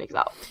roligt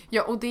liksom.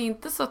 Ja, och det är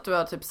inte så att du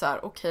har typ så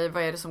här, okej,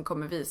 vad är det som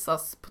kommer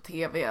visas på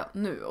tv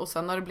nu? Och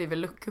sen har det blivit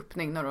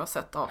luckuppning när du har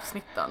sett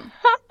avsnitten.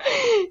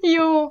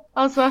 Jo,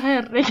 alltså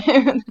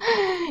herregud.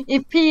 I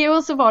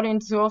PO så var det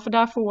inte så, för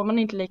där får man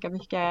inte lika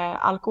mycket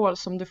alkohol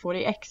som du får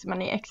i X,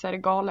 men i X är det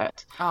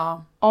galet.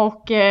 Ja.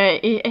 Och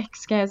i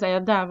X kan jag säga,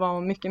 där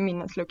var mycket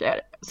minnesluckor.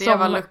 Det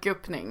var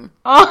luckuppning.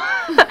 Ja.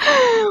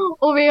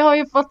 Och vi har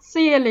ju fått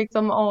se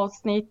liksom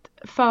avsnitt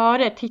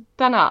före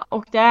tittarna.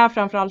 Och det är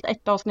framförallt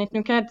ett avsnitt,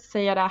 nu kan jag inte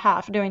säga det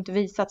här för det har inte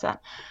visats än.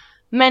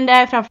 Men det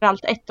är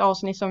framförallt ett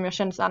avsnitt som jag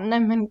kände såhär, nej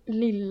men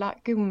lilla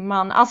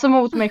gumman. Alltså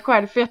mot mig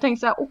själv, för jag tänkte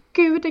såhär, åh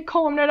gud, det är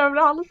kameror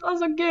överallt.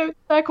 Alltså gud,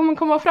 det här kommer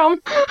komma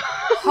fram.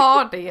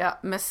 Har det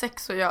med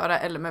sex att göra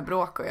eller med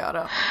bråk att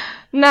göra?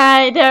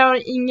 Nej, det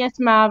har inget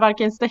med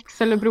varken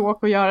sex eller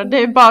bråk att göra. Det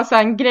är bara så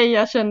här en grej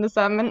jag kände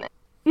såhär, men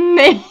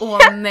nej.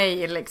 Åh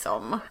nej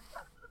liksom.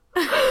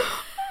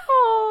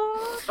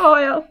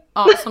 Ja.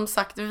 Ja, som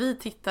sagt, vi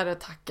tittare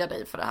tackar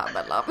dig för det här,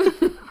 Bella.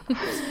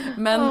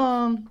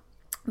 Men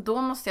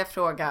då måste jag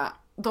fråga,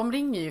 de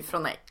ringer ju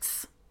från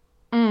X.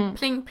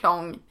 Pling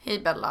plong, hej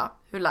Bella,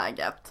 hur är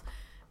läget?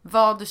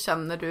 Vad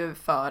känner du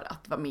för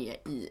att vara med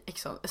i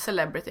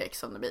Celebrity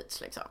X on the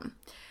Beach liksom?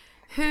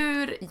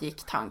 Hur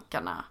gick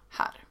tankarna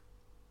här?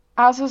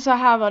 Alltså så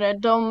här var det,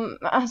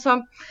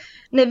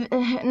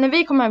 när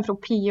vi kom hem från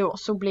PO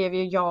så blev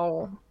ju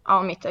jag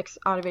och mitt ex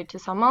Arvid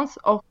tillsammans.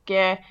 Och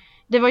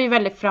det var ju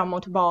väldigt fram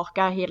och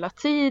tillbaka hela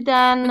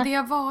tiden. Men det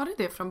har varit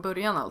det från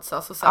början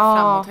alltså så här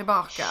fram och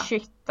tillbaka.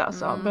 Shit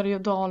alltså, berg-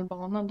 och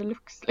dalbana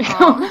deluxe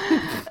liksom.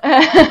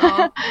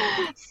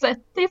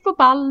 Sätt dig på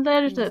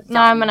Balder typ.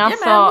 Nej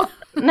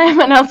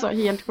men alltså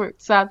helt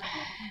sjukt. Så att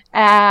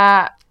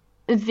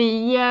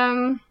vi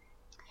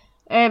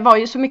var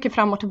ju så mycket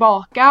fram och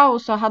tillbaka.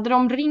 Och så hade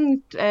de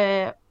ringt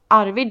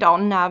Arvid då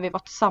när vi var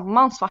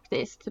tillsammans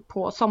faktiskt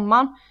på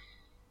sommaren.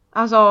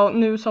 Alltså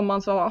nu som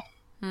man sa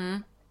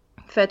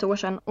för ett år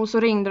sedan. Och så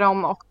ringde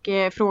de och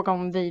frågade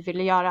om vi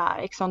ville göra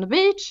Ex on the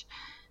Beach.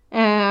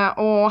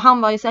 Och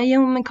han var ju såhär,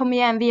 jo men kom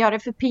igen, vi gör det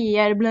för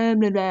PR, bla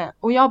bla bla.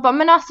 Och jag bara,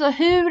 men alltså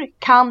hur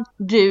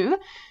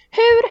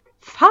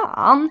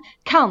fan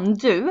kan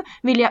du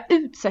vilja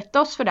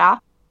utsätta oss för det?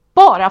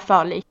 Bara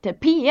för lite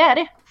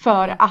PR.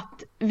 För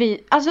att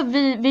vi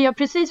har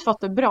precis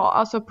fått det bra,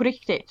 alltså på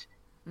riktigt.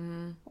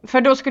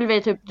 För då skulle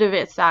vi typ, du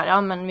vet såhär,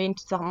 ja men vi är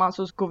inte tillsammans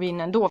så går vi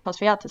in ändå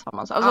fast vi är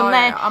tillsammans. Alltså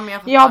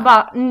jag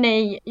bara,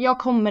 nej, jag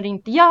kommer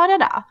inte göra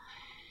det.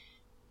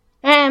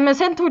 Men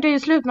sen tog det ju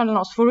slut mellan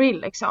oss for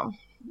real liksom.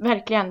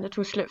 Verkligen, det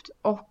tog slut.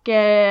 Och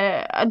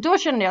då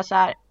kände jag så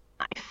här,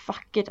 nej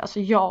fuck it, alltså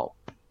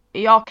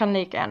jag kan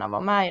lika gärna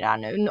vara med i det här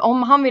nu.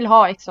 Om han vill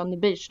ha Ex on the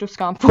Beach, då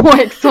ska han få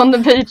Ex on the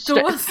Beach.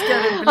 Då ska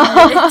det bli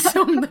Ex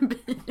on the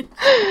Beach.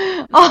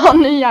 Ja,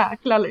 nu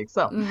jäklar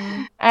liksom.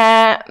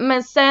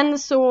 Men sen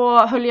så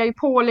höll jag ju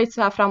på lite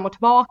så här fram och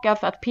tillbaka.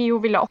 För att PO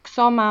ville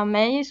också ha med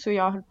mig. Så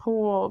jag höll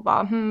på och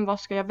bara, vad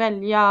ska jag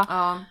välja?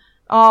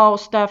 Ja, och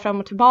så där fram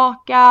och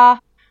tillbaka.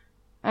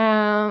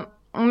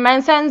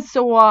 Men sen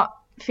så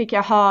fick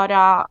jag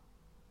höra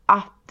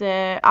att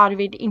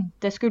Arvid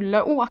inte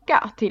skulle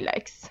åka till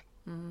X.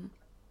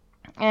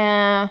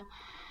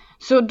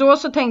 Så då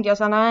så tänkte jag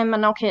så här, nej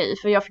men okej,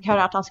 för jag fick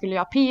höra att han skulle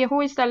göra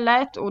PH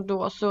istället. Och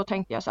då så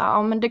tänkte jag så här,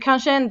 ja men det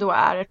kanske ändå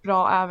är ett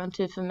bra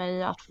äventyr för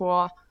mig att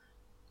få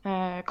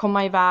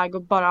komma iväg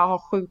och bara ha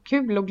sjukt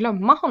kul och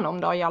glömma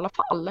honom då i alla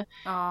fall.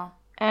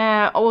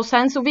 Och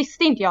sen så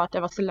visste inte jag att det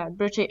var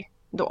Celebrity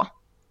då.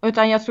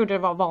 Utan jag trodde det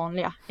var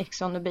vanliga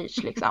Ex on the beach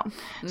liksom.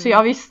 Så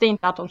jag visste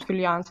inte att de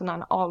skulle göra en sån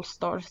här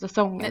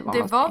All-Star-säsong.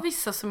 Det var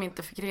vissa som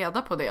inte fick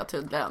reda på det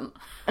tydligen.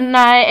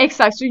 Nej,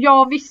 exakt. Så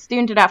jag visste ju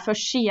inte det för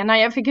senare.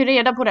 Jag fick ju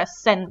reda på det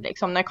sen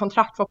liksom, när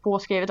kontrakt var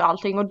påskrivet och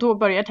allting. Och då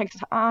började jag tänka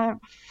så här,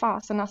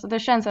 fasen alltså, det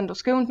känns ändå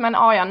skumt. Men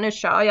ja, nu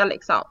kör jag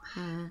liksom.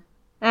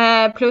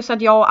 Plus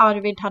att jag och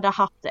Arvid hade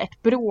haft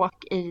ett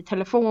bråk i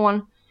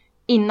telefon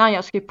innan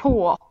jag skrev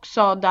på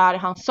också, där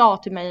han sa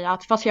till mig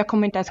att fast jag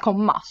kommer inte ens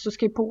komma, så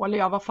skriv på eller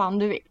gör vad fan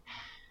du vill.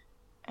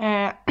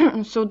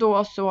 Så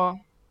då så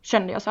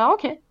kände jag så här,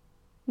 okej,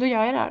 då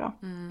gör jag det här då.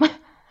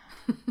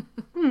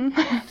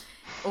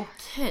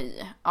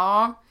 Okej,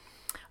 ja.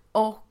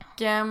 Och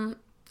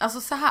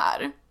alltså så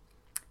här,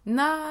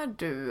 när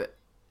du,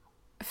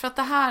 för att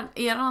det här,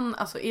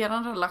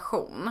 eran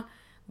relation,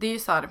 det är ju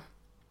så här,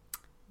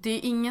 det är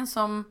ingen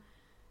som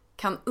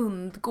kan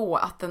undgå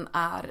att den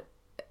är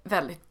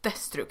väldigt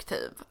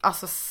destruktiv,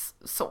 alltså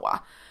så.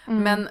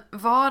 Men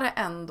var det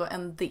ändå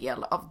en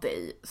del av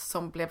dig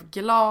som blev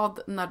glad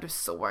när du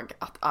såg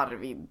att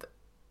Arvid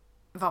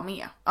var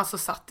med, alltså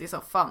satt i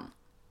soffan?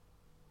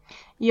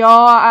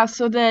 Ja,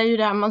 alltså det är ju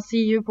det, man ser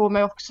ju på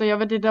mig också. Jag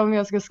vet inte om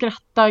jag ska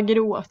skratta,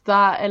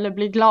 gråta eller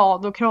bli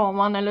glad och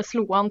krama han eller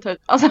slå han typ.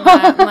 Alltså,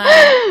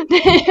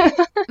 Nej.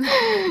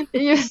 det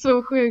är ju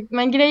så sjukt.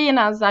 Men grejen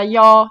är så här,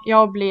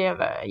 jag blev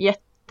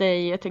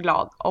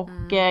jätteglad. Och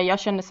jag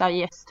kände så här,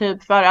 yes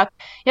typ, för att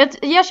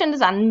jag kände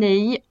så här,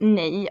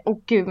 nej,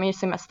 och gud, min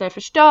semester är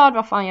förstörd,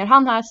 vad fan gör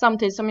han här?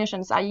 Samtidigt som jag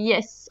kände så här,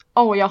 yes,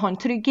 jag har en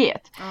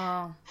trygghet.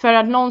 För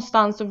att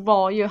någonstans så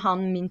var ju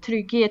han min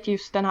trygghet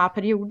just den här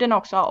perioden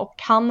också. Och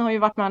han har ju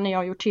varit med när jag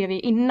har gjort tv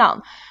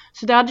innan.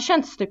 Så det hade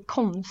känts typ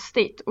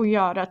konstigt att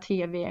göra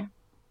tv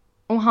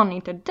och han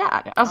inte är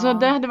där. Alltså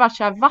det hade varit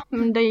så här, va?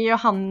 Men det är ju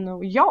han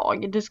och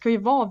jag. Det ska ju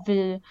vara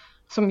vi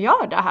som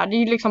gör det här. Det är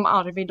ju liksom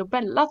Arvid och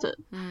Bella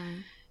typ.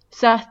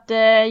 Så att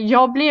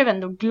jag blev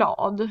ändå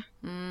glad.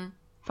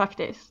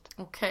 Faktiskt.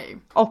 Okej.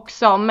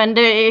 Också, men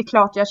det är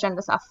klart jag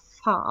kände så här,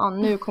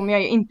 fan, nu kommer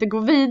jag ju inte gå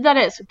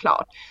vidare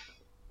såklart.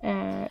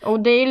 Och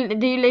det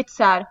är lite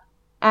så här,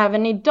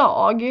 även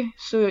idag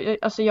så,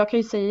 alltså jag kan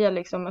ju säga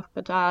liksom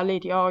öppet och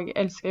ärligt, jag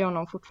älskar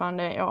honom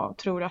fortfarande. Jag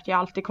tror att jag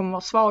alltid kommer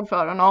vara svag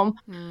för honom.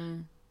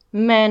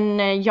 Men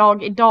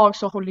idag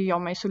så håller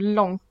jag mig så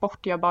långt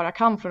bort jag bara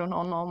kan från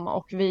honom.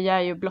 Och vi är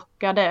ju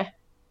blockade.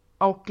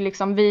 Och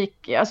liksom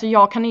alltså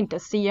jag kan inte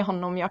se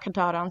honom, jag kan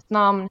inte höra hans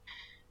namn.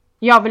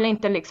 Jag vill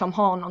inte liksom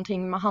ha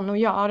någonting med han att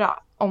göra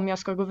om jag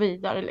ska gå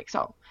vidare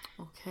liksom.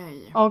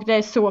 Okej. Och det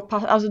är så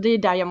pass, alltså det är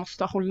där jag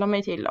måste hålla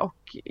mig till. Och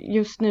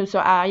just nu så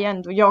är jag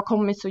ändå, jag har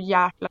kommit så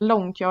jäkla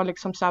långt. Jag har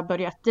liksom så här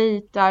börjat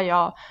dejta,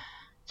 jag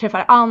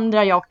träffar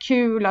andra, jag har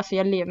kul, alltså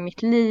jag lever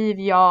mitt liv,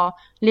 jag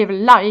lever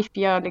life,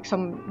 jag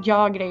liksom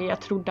gör grejer jag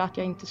trodde att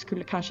jag inte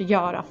skulle kanske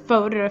göra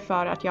förr,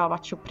 för att jag har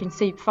varit så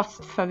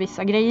principfast för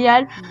vissa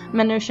grejer.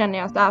 Men nu känner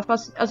jag att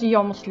alltså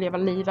jag måste leva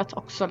livet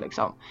också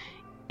liksom.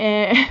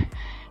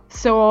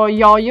 Så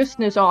just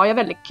nu så har jag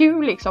väldigt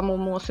kul liksom och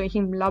mår så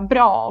himla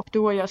bra. Och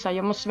då är jag så här,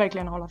 jag måste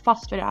verkligen hålla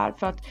fast vid det här.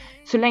 För att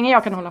så länge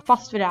jag kan hålla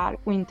fast vid det här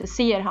och inte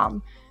ser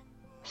han,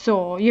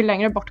 så ju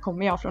längre bort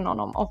kommer jag från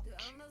honom. Och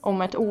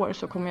om ett år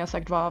så kommer jag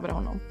säkert vara över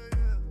honom.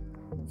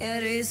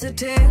 Jag ryser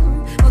till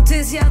och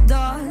tills jag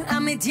dör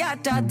är mitt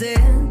hjärta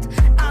dött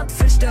att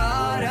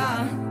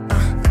förstöra.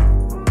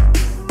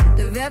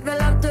 Du vet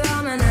väl att du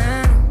har mig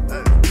nu.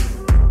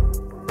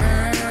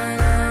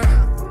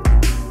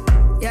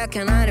 Jag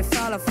kan aldrig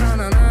falla från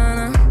någon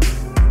annan.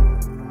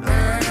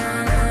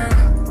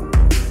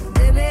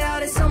 Det blir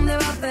aldrig som det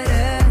var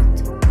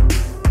förut.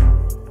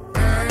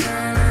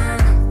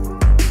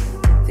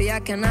 För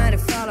jag kan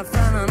aldrig falla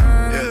från någon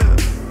annan.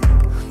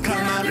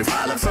 Kan aldrig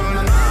falla från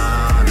någon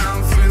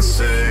annan.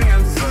 Finns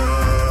ingen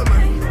för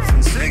mig.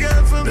 Finns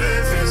ingen för mig.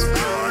 Det finns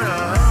bara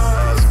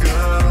oss,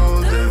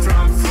 girl. Du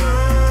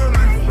framför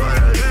mig.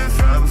 Bara du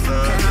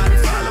framför. Kan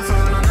aldrig falla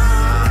från någon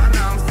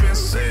annan.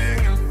 Finns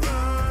ingen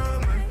för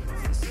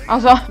mig.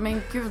 Alltså,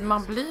 Men gud,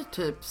 man blir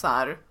typ så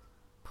här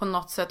på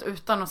något sätt,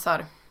 utan att så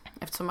här,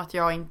 eftersom att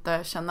jag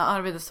inte känner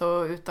Arvid,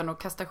 så utan att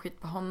kasta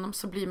skit på honom,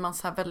 så blir man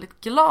så här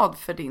väldigt glad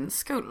för din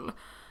skull.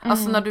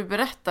 Alltså när du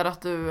berättar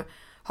att du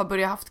har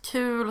börjat haft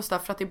kul och så där,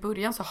 för att i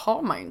början så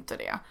har man ju inte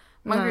det.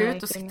 Man går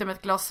ut och sitter med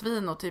ett glas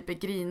vin och typ är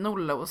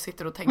grinolle och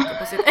sitter och tänker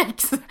på sitt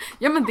ex.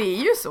 Ja, men det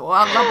är ju så.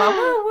 Alla bara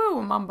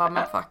wow. Man bara,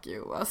 men fuck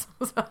you. Alltså,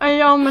 så.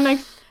 Ja, men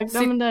exakt.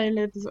 Ja, men det är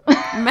lite så.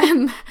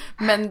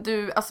 Men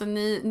du, alltså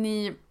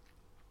ni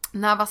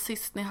när var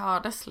sist ni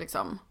hördes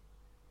liksom?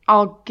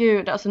 Ja,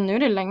 gud, alltså nu är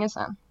det länge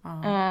sedan.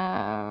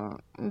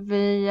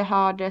 Vi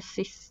hördes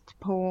sist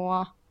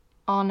på,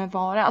 när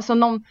var det?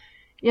 Alltså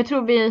jag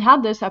tror vi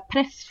hade så här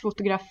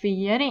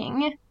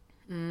pressfotografering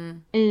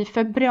i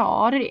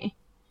februari.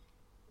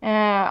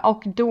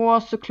 Och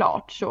då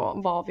såklart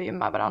så var vi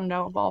med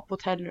varandra och var på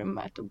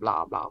hotellrummet och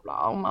bla bla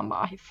bla. Och man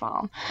bara, hur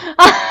fan.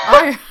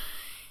 Oj.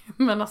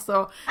 Men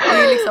alltså, det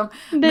är liksom...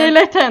 Det är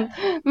lätt hänt.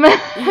 Men...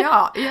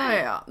 Ja.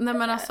 Nej,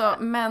 men alltså,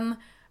 men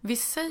vi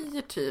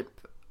säger typ,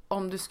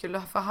 om du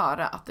skulle få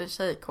höra att en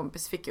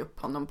tjejkompis fick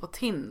upp honom på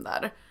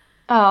Tinder.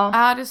 Ja.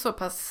 Är det så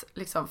pass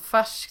liksom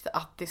färskt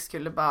att det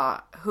skulle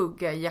bara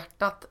hugga i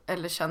hjärtat?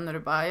 Eller känner du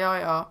bara,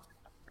 ja.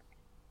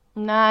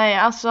 Nej,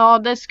 alltså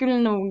det skulle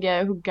nog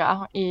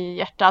hugga i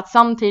hjärtat.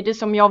 Samtidigt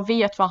som jag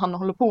vet vad han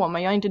håller på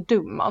med. Jag är inte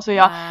dum.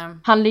 Alltså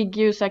han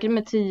ligger ju säkert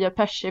med 10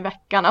 pers i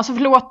veckan. Alltså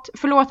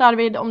förlåt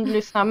Arvid om du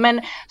lyssnar.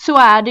 Men så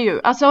är det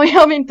ju. Alltså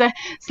jag vill inte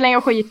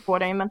slänga skit på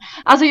dig. Men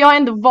alltså jag är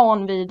ändå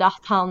van vid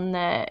att han...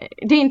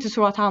 det är inte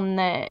så att han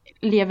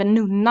lever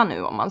nunna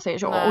nu om man säger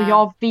så. Nej. Och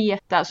jag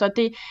vet det. Så att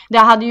det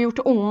hade gjort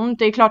ont.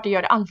 Det är klart det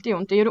gör alltid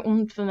ont. Det gör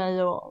ont för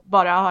mig att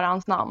bara höra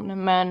hans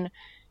namn. Men...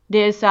 det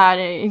är så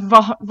här,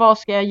 vad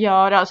ska jag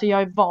göra? Alltså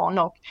jag är van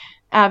och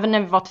även när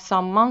vi var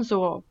tillsammans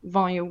så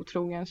var han ju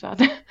otrogen. Så att,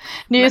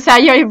 det är ju så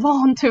här, jag är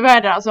van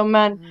tyvärr alltså.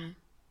 Men...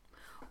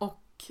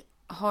 Och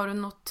har du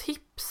något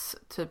tips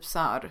typ så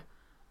här,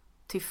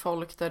 till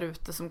folk där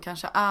ute som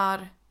kanske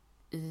är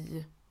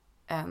i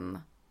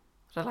en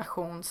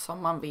relation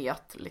som man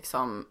vet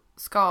liksom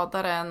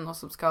skadar en och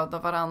som skadar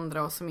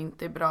varandra och som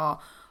inte är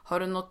bra. Har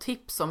du något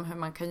tips om hur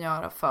man kan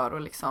göra för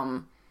att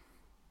liksom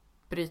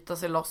bryta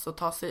sig loss och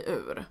ta sig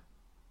ur?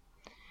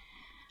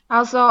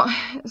 Alltså,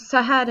 så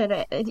här är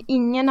det.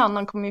 Ingen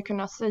annan kommer ju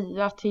kunna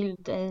säga till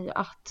dig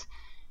att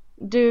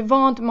du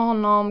var inte med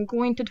honom,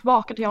 gå inte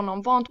tillbaka till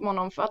honom, var inte med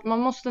honom. För att man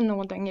måste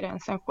nå den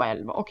gränsen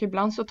själv. Och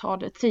ibland så tar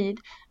det tid.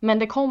 Men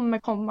det kommer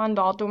komma en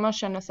dag då man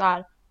känner så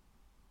här: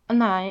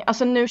 nej,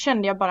 alltså nu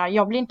kände jag bara,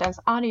 jag blir inte ens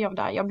arg av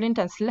det här. Jag blir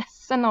inte ens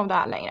ledsen av det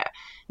här längre.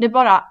 Det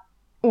bara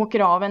åker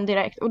av en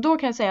direkt. Och då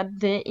kan jag säga att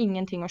det är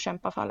ingenting att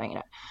kämpa för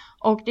längre.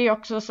 Och det är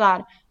också så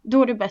här,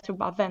 då är det bättre att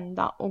bara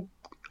vända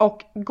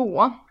och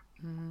gå.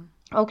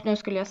 Och nu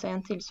skulle jag säga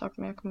en till sak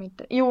men jag kommer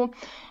inte.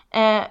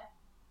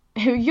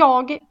 Hur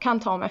jag kan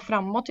ta mig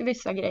framåt i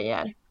vissa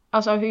grejer.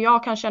 Alltså hur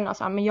jag kan känna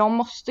så här, men jag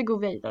måste gå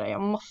vidare.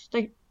 Jag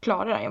måste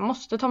klara det. Jag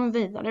måste ta mig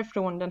vidare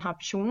från den här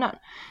personen.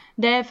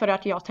 Det är för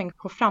att jag tänker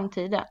på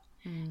framtiden.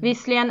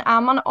 Visserligen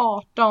är man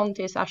 18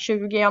 till så här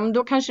 20, ja, men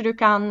då kanske du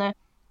kan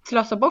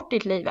slösa bort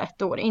ditt liv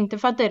ett år. Inte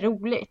för att det är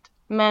roligt.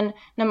 Men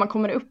när man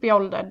kommer upp i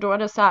ålder då är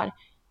det så här,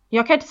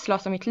 jag kan inte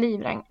slösa mitt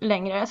liv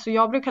längre. Så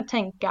jag brukar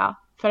tänka,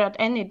 för att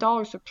än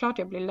idag så klart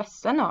jag blir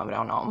ledsen över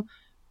honom.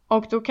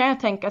 Och då kan jag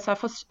tänka så här,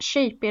 fast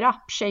shape it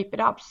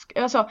up.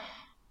 Alltså,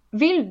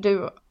 vill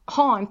du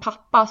ha en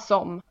pappa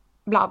som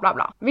bla bla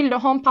bla? Vill du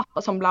ha en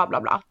pappa som bla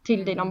bla bla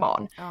till dina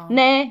barn? Ja.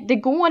 Nej, det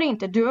går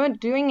inte. Du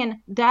är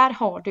ingen, där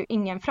har du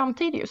ingen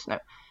framtid just nu.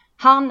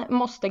 Han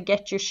måste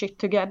get your shit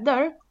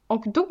together.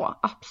 Och då,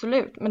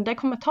 absolut. Men det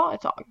kommer ta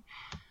ett tag.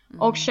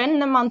 Och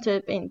känner man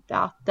typ inte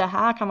att det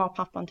här kan vara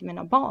pappan till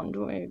mina barn,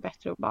 då är det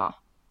bättre att bara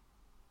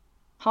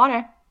ha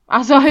det.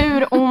 Alltså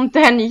hur ont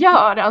den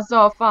gör,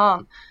 alltså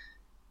fan.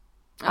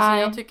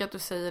 Alltså jag tycker att du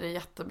säger det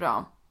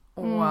jättebra.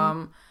 Och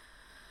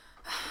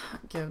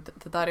gud,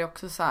 det där är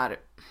också så här,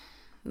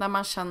 när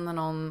man känner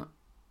någon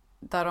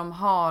där de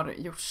har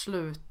gjort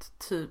slut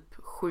typ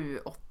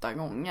 7-8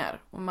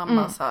 gånger. Och man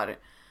bara så här,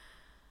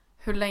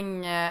 hur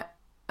länge...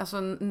 Alltså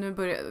nu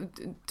börjar,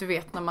 du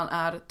vet när man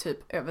är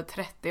typ över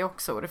 30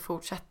 också och det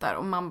fortsätter.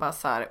 Och man bara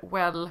så här,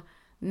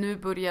 nu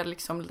börjar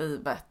liksom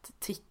livet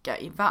ticka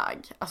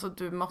iväg. Alltså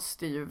du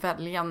måste ju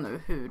välja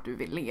nu hur du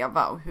vill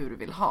leva och hur du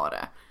vill ha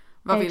det.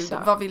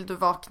 Vad vill du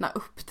vakna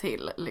upp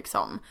till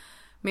liksom.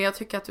 Men jag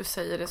tycker att du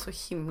säger det så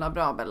himla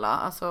bra, Bella.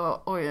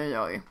 Alltså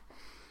oj.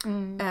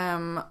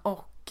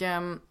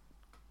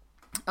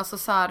 Alltså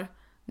så här,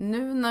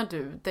 nu när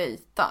du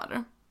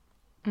dejtar,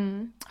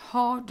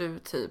 har du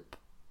typ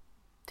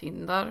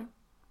Tinder?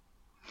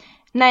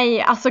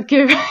 Nej, alltså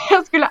gud,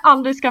 jag skulle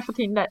aldrig skaffa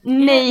Tinder.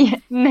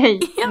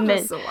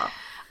 Nej. Så?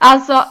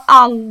 Alltså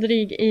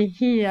aldrig i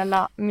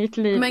hela mitt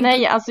liv. Men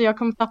nej, alltså jag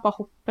kommer tappa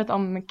hoppet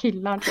om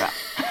killar tror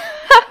jag.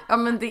 Ja,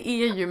 men det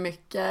är ju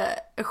mycket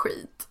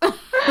skit.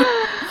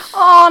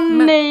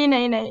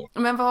 Nej.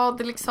 Men vad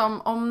det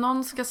liksom, om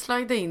någon ska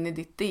slida in i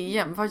ditt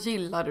DM, vad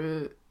gillar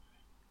du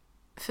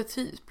för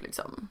typ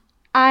liksom?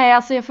 Nej,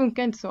 alltså jag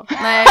funkar inte så.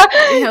 Nej,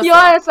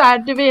 jag är så här,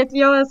 du vet,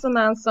 jag är sån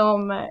här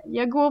som,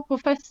 jag går på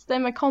fester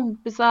med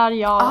kompisar,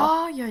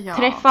 jag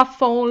träffar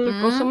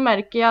folk och så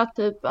märker jag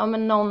typ, ja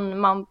men någon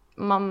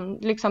man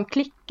liksom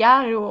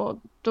klickar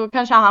och då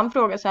kanske han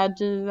frågar så här,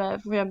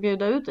 du, får jag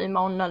bjuda ut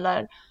imorgon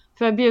eller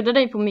får jag bjuda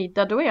dig på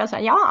middag? Då är jag så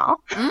här, ja.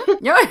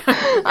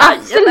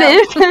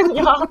 Absolut.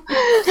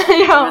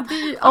 ja.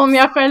 Om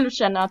jag själv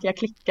känner att jag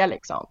klickar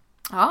liksom.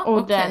 Ja,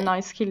 och det är en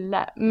nice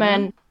kille,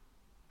 men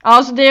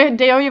alltså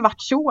det har ju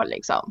varit så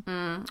liksom.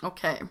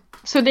 Okej.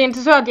 Så det är inte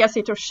så att jag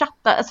sitter och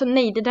chattar. Alltså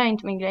nej, det där är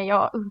inte min grej.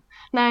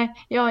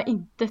 Jag är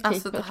inte typ.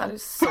 Alltså det här är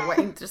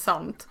så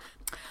intressant.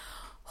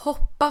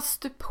 Hoppas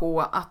du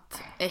på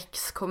att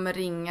X kommer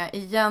ringa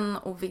igen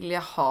och vilja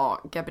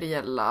ha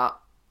Gabriella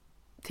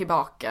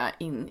tillbaka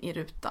in i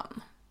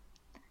rutan?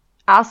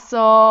 Alltså,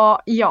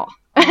 ja.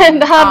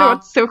 Det här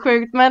låter så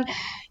sjukt, men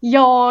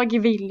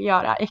jag vill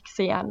göra X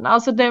igen.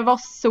 Alltså det var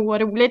så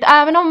roligt.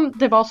 Även om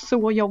det var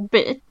så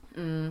jobbigt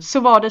så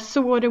var det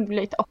så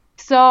roligt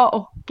också.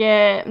 Och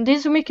det är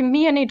så mycket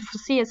mer när du får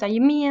se så här,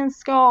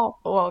 gemenskap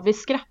och vi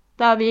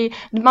skrattar.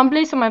 Man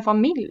blir som en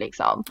familj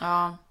liksom.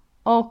 Ja.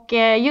 Och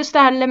just det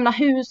här lämna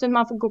huset,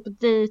 man får gå på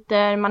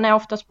dejter, man är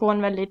oftast på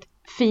en väldigt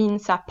fin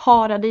så här,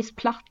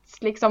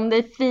 paradisplats liksom. Det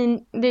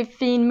är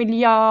fin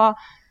miljö.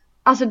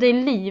 Alltså det är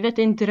livet,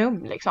 det är en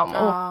dröm liksom.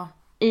 Och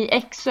i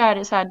X så är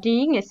det så här, det är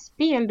inget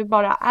spel, du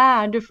bara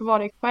är, du får vara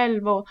dig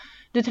själv och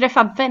du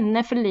träffar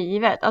vänner för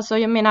livet. Alltså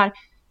jag menar,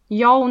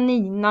 jag och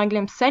Nina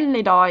Glemsell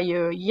idag är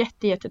ju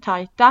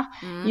jättetajta.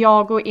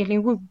 Jag och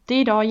Elin Woody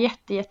idag är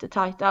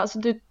jättetajta. Alltså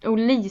och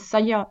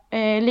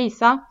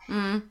Lisa.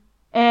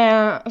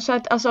 Så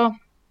att alltså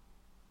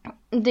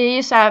det är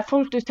ju så här,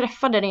 folk du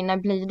träffar där inne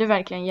blir du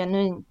verkligen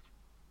genuin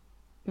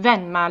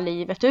vän med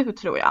livet ut,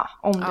 tror jag,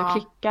 om du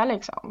klickar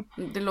liksom.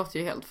 Det låter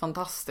ju helt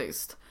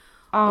fantastiskt.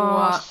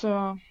 Och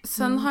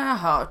sen har jag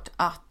hört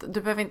att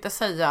du behöver inte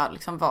säga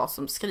liksom vad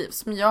som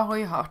skrivs, men jag har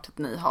ju hört att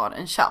ni har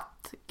en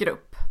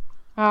chattgrupp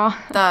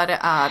där det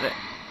är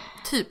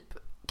typ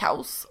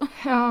kaos.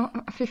 Ja,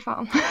 fy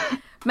fan.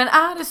 Men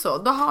är det så,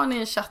 då har ni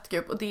en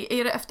chattgrupp och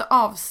är det efter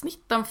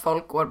avsnitten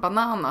folk går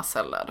bananas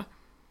eller?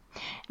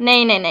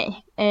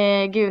 Nej.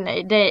 Gud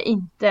nej, det är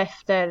inte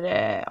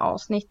efter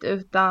avsnitt,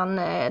 utan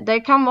det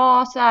kan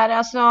vara så här,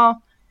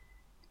 alltså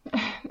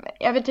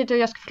jag vet inte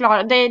hur jag ska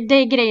förklara. Det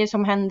är grejer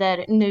som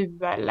händer nu,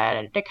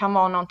 eller det kan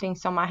vara någonting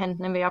som har hänt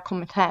när vi har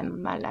kommit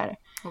hem, eller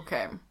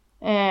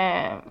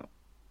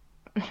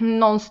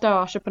någon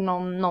stör sig på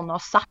någon har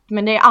sagt,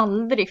 men det är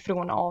aldrig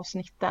från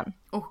avsnitten.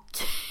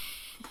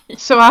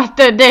 Så att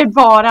det är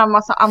bara en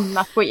massa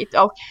annat skit.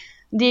 Och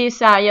det är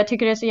så här, jag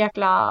tycker det är så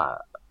jäkla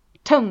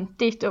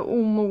töntigt och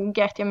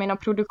omoget. Jag menar,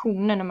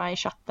 produktionen är med i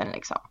chatten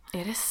liksom.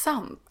 Är det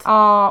sant?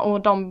 Ja,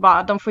 och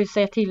de får ju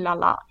säga till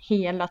alla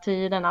hela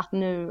tiden att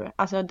nu,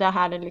 alltså det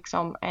här är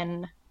liksom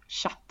en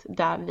chatt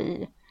där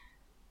vi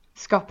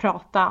ska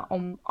prata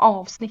om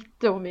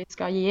avsnitt och vi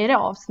ska ge det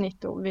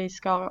avsnitt och vi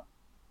ska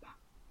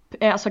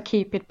alltså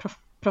keep it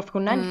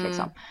professionellt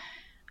liksom.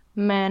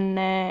 Men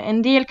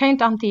en del kan ju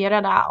inte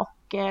hantera det, och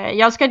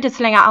jag ska inte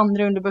slänga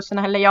andra under bussen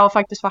heller. Jag har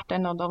faktiskt varit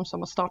en av dem som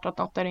har startat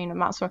något där inne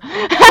med. Så.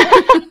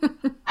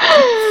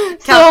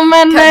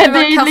 Men kan det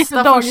är kasta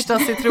lite dåligt. första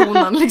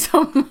citronen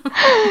liksom?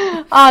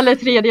 Eller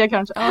tredje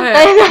kanske.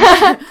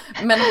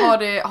 Men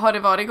har det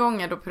varit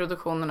gånger då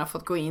produktionen har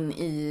fått gå in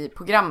i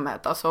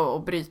programmet, alltså,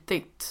 och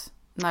brytit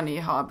när ni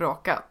har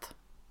bråkat?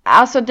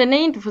 Alltså det ni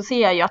inte får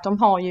se är ju att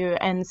de har ju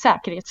en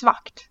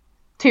säkerhetsvakt.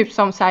 Typ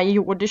som så här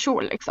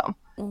Jordishol liksom.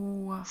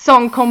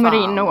 Som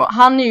kommer in, och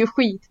han är ju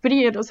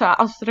skitbred och så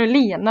här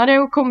australienare,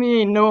 och kommer ju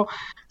in och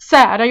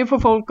särar ju på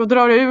folk och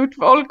drar ut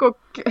folk och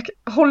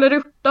håller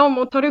upp dem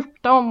och tar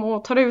upp dem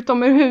och tar ut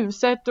dem ur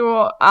huset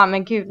och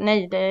men gud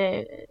nej,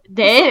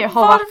 det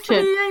har varit typ. Varför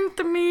är jag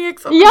inte med?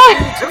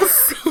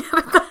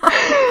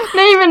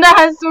 Nej, men det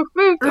här är så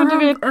sjukt, och du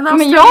vet, en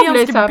men jag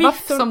blir så här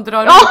biff som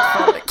drar ut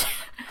folk.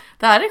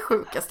 Det här är det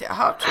sjukaste jag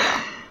har hört, tror jag.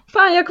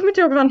 Fan, jag kommer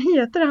inte ihåg vad han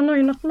heter. Han har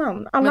ju något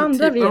namn. Alla men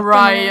andra typ vet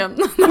Ryan.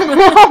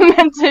 Ja,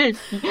 men typ.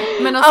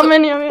 Men alltså,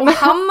 men och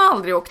han har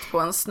aldrig åkt på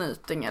en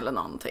snyting eller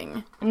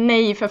någonting.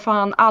 Nej, för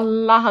fan.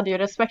 Alla hade ju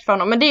respekt för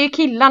honom. Men det är ju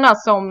killarna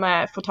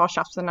som får ta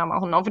tjafsen med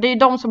honom. För det är ju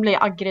de som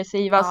blir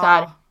aggressiva så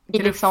här.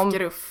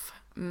 Gruff.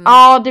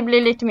 Ja, det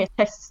blir lite mer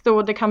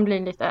testo. Det kan bli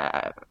lite,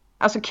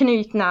 alltså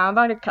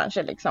knytnävar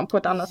kanske liksom, på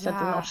ett annat sätt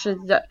än någon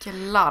tjejer.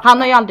 Han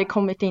har ju aldrig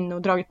kommit in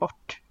och dragit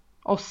bort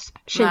oss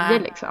tjejer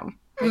liksom.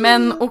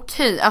 Men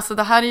okej, alltså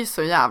det här är ju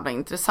så jävla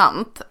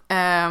intressant.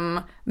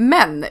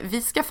 Men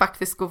vi ska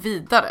faktiskt gå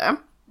vidare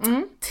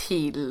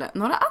till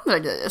några andra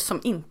grejer som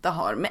inte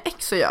har med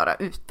X att göra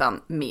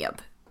utan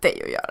med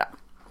dig att göra.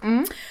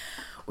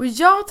 Och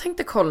jag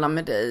tänkte kolla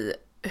med dig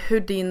hur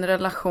din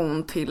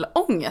relation till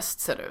ångest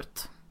ser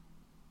ut.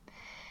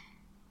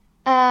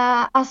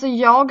 Alltså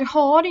jag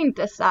har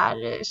inte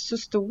så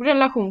stor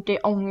relation till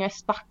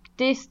ångest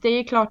faktiskt. Det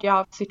är klart jag har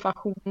haft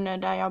situationer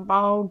där jag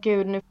bara, åh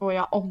gud, nu får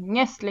jag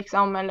ångest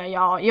liksom. Eller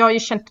jag har ju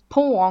känt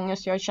på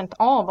ångest, jag har känt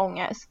av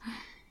ångest.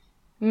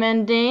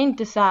 Men det är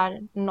inte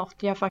något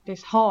jag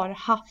faktiskt har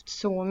haft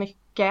så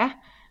mycket.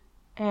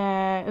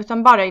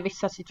 Utan bara i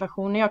vissa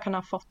situationer jag kan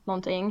ha fått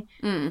någonting.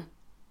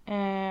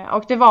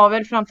 Och det var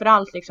väl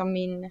framförallt liksom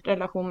min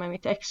relation med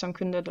mitt ex som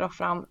kunde dra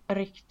fram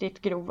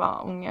riktigt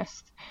grova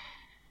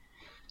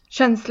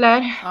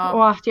ångestkänslor.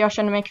 Och att jag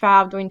känner mig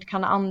kvävd och inte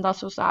kan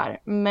andas och så här.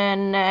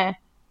 Men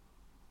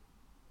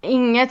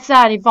inget så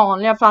här i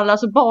vanliga fall,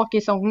 alltså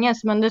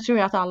bakisångest, men det tror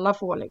jag att alla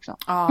får liksom.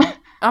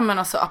 Ja men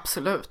alltså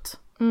absolut.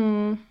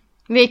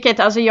 Vilket,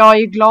 alltså jag är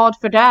ju glad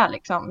för det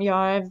liksom.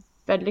 Jag är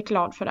väldigt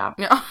glad för det.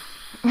 Ja.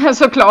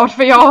 Såklart,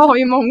 för jag har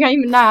ju många i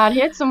min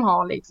närhet som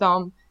har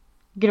liksom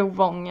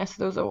grov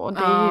ångest och så. Och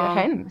det är ju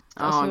hemskt.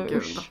 Alltså,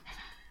 gud.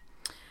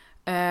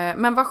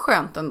 Men vad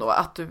skönt ändå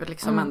att du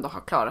liksom ändå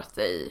har klarat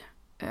dig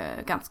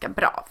ganska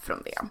bra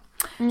från det.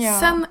 Ja.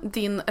 Sen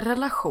din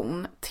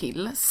relation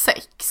till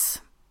sex.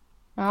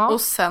 Ja.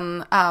 Och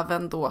sen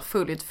även då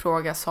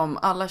följdfråga som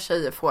alla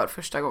tjejer får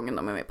första gången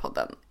de är med i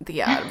podden.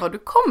 Det är vad du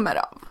kommer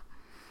av.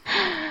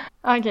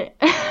 Okej.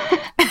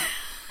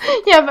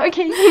 Jag bara,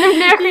 okej,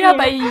 nu blir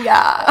jag ja.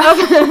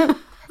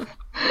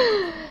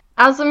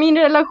 Alltså min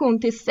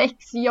relation till sex,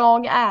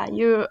 jag är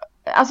ju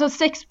alltså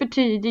sex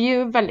betyder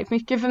ju väldigt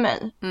mycket för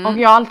mig. Och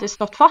jag har alltid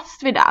stått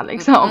fast vid det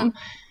liksom.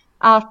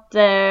 Att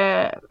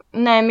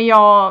nej men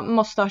jag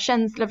måste ha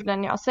känslor för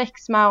den jag har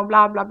sex med och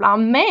bla bla bla.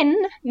 Men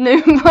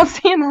nu på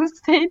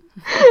senaste tid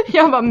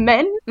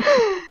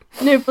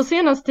nu på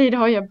senaste tid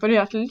har jag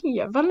börjat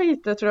leva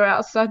lite tror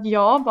jag. Så att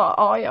jag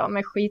bara, ja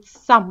men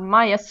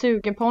skitsamma. Jag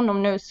suger på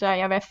honom nu så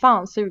jag är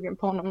fan sugen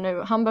på honom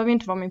nu. Han behöver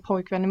inte vara min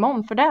pojkvän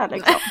imorgon för det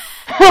liksom.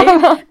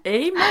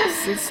 Hey my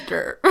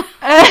sister.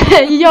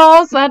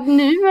 Ja, så att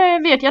nu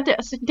vet jag inte.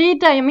 Alltså, det är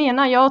det jag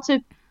menar. Jag har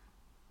typ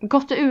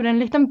gått ur en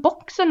liten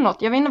box eller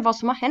något. Jag vet inte vad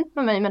som har hänt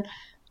med mig. Men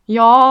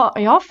jag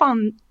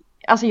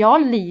har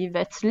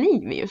livets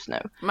liv just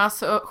nu. Men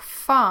alltså,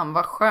 fan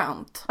vad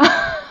skönt.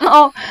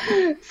 Ja,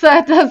 så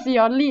att alltså,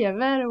 jag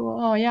lever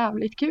och har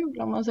jävligt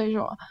kul om man säger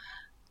så.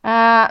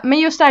 Men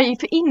just där,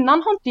 för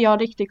innan har inte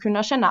jag riktigt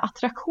kunnat känna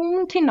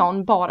attraktion till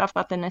någon bara för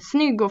att den är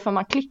snygg och för att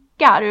man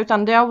klickar.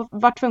 Utan det har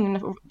varit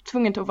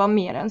tvunget att vara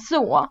mer än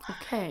så.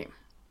 Okej.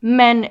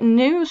 Men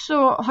nu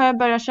så har jag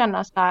börjat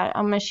känna så här,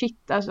 ja men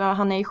shit, alltså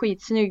han är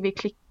skitsnygg, vi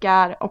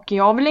klickar och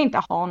jag vill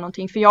inte ha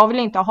någonting, för jag vill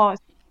inte ha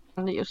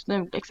det just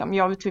nu liksom.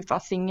 Jag vill typ vara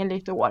singel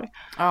lite år.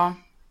 Ja.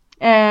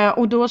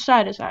 Och då så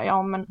är det så här,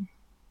 ja men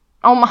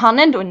om han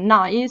ändå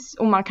är nice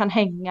och man kan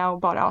hänga och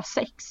bara ha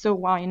sex,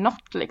 så why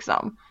not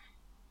liksom.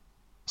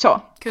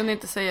 Så. Kunde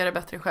inte säga det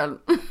bättre själv.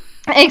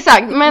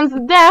 Exakt,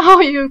 men det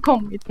har ju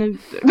kommit nu.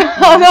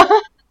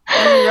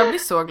 Jag blir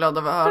så glad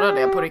av att höra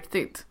det på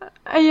riktigt.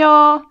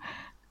 Ja.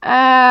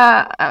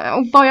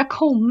 Och vad jag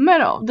kommer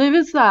av, det är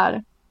väl så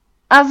här.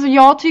 Alltså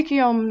jag tycker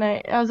ju om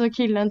när alltså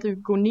killen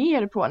typ går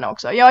ner på henne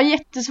också. Jag har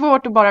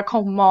jättesvårt att bara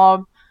komma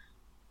av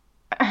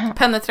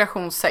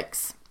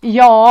penetrationssex.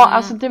 Ja,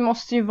 alltså det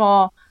måste ju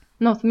vara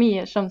något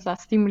mer som så här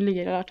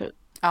stimulerar typ.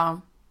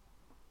 Ja.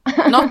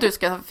 Något du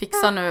ska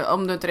fixa nu,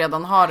 om du inte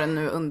redan har det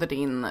nu under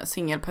din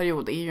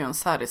singelperiod, är ju en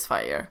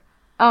satisfier.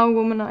 Ja,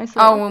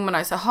 womanizer. Ja,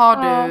 womanizer.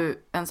 Har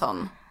du en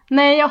sån?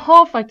 Nej, jag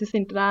har faktiskt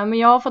inte det, men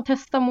jag har fått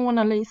testa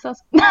Mona Lisa.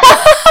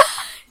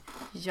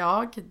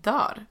 Jag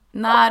dör.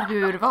 När,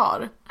 hur,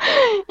 var?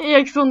 I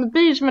Ex on the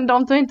Beach, men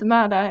de tar inte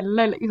med det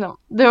heller liksom.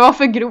 Det var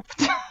för grovt.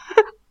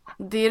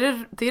 Det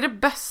är det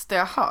bästa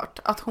jag har hört.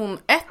 Att hon 1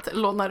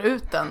 lånar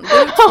ut den,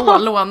 2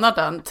 lånar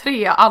den,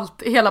 3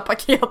 allt, hela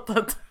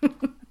paketet.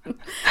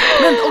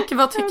 Men och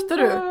vad tyckte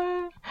du?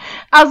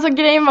 Alltså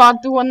grejen var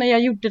att då när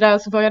jag gjorde det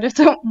så var jag rätt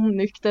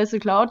onykter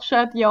såklart. Så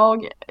att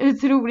jag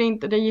tror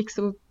inte det gick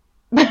så.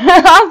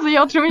 Alltså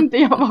jag tror inte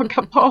jag var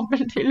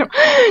kapabel till att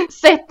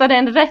sätta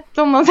den rätt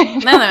om man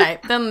säger.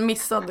 Nej, den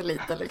missade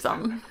lite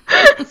liksom.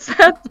 Så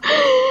att,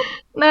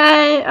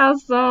 nej,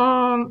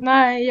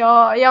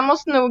 jag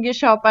måste nog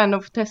köpa en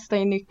och få testa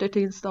i nykter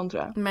tillstånd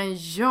tror jag. Men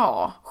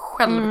ja,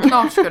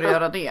 självklart ska du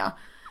göra det.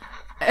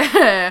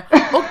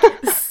 Och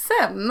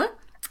sen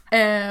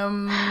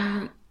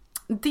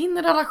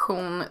din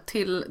relation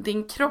till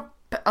din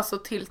kropp, alltså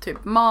till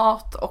typ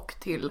mat och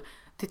till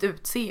ditt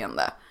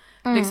utseende.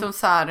 Liksom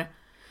så här,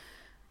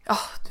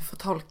 du får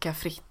tolka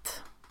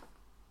fritt.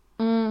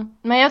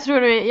 Men jag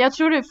tror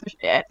du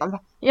förstår.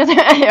 Jag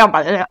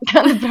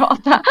kan inte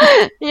prata.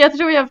 Jag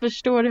tror jag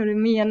förstår hur du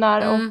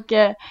menar. Och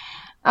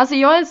alltså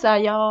jag är så här,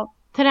 jag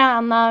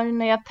tränar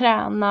när jag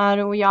tränar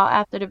och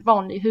jag äter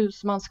vanlig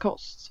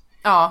husmanskost.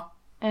 Ja.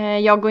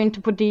 Jag går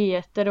inte på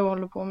dieter och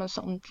håller på med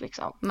sånt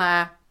liksom.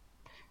 Nej.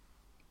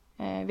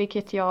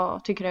 Vilket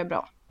jag tycker är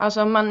bra. Alltså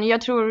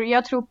jag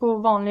tror på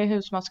vanlig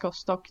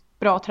husmanskost och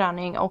bra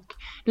träning och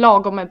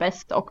lagom är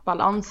bäst och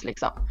balans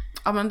liksom.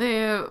 Ja men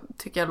det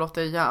tycker jag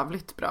låter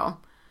jävligt bra.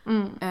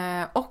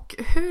 Och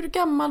hur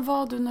gammal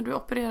var du när du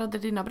opererade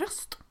dina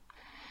bröst?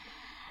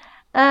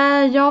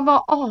 Jag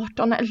var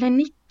 18 eller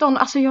 19.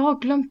 Alltså jag har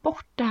glömt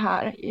bort det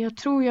här. Jag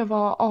tror jag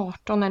var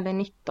 18 eller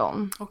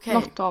 19. Okay.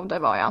 Något av det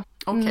var jag.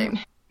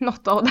 Okej.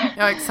 Något av det.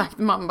 Ja exakt,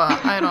 man bara,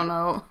 I don't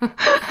know.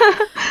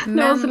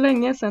 Det var så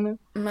länge sedan nu.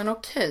 Men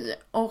okej.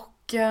 Och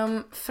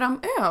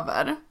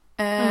framöver,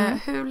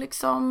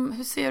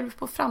 hur ser du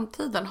på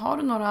framtiden? Har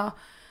du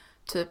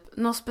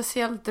någon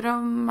speciell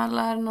dröm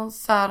eller någon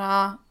så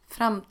här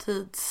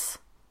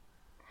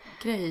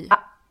framtidsgrej?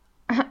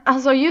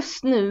 Alltså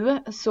just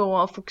nu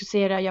så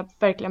fokuserar jag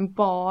verkligen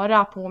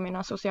bara på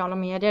mina sociala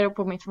medier och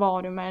på mitt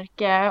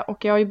varumärke.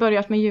 Och jag har ju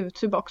börjat med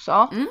YouTube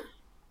också.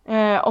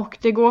 Och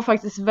det går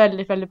faktiskt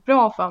väldigt, väldigt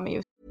bra för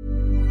mig.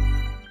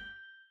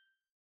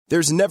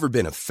 There's never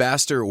been a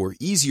faster or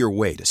easier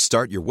way to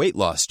start your weight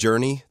loss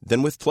journey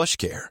than with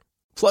PlushCare.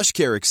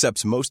 PlushCare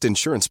accepts most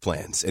insurance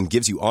plans and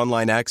gives you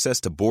online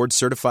access to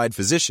board-certified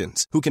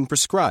physicians who can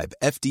prescribe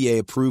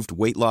FDA-approved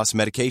weight loss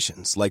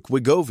medications like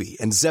Wegovy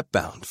and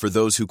Zepbound for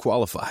those who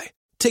qualify.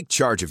 Take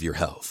charge of your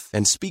health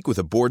and speak with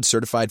a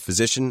board-certified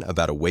physician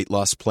about a weight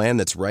loss plan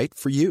that's right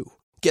for you.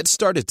 Get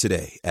started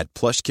today at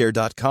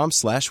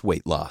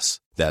plushcare.com/weightloss.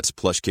 That's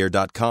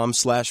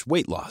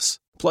plushcare.com/weightloss.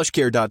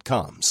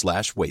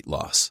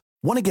 plushcare.com/weightloss.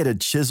 Want to get a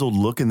chiseled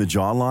look in the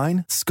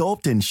jawline?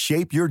 Sculpt and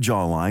shape your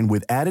jawline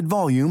with added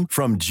volume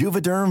from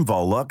Juvederm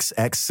Volux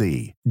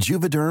XC.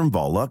 Juvederm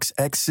Volux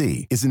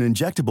XC is an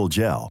injectable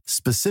gel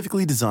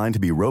specifically designed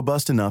to be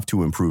robust enough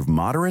to improve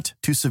moderate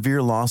to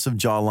severe loss of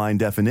jawline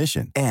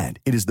definition. And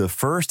it is the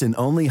first and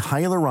only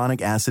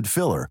hyaluronic acid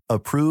filler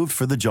approved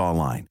for the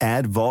jawline.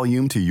 Add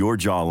volume to your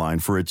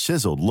jawline for a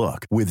chiseled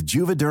look with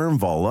Juvederm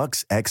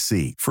Volux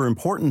XC. For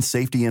important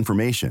safety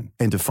information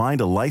and to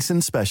find a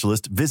licensed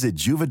specialist, visit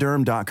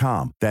Juvederm.com.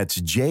 That's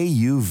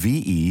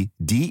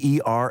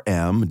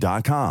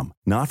Juvederm.com.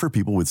 Not for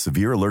people with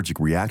severe allergic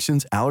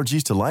reactions,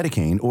 allergies to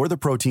lidocaine, or the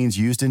proteins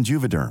used in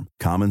Juvederm.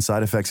 Common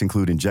side effects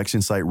include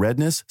injection site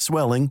redness,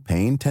 swelling,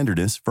 pain,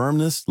 tenderness,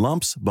 firmness,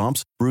 lumps,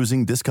 bumps,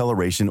 bruising,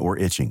 discoloration, or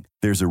itching.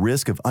 There's a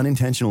risk of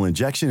unintentional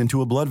injection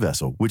into a blood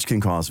vessel, which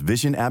can cause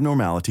vision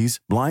abnormalities,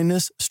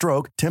 blindness,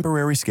 stroke,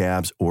 temporary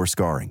scabs, or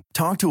scarring.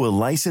 Talk to a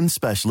licensed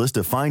specialist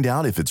to find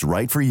out if it's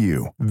right for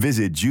you.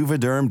 Visit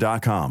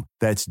Juvederm.com.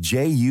 That's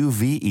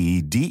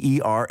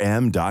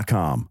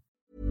Juvederm.com.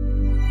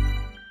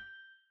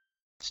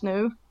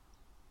 Nu.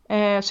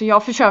 Så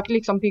jag försöker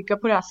liksom bygga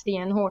på det här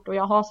stenhårt, och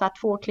jag har så här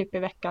 2 klipp i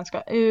veckan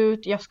ska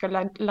ut, jag ska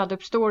ladda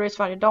upp stories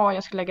varje dag,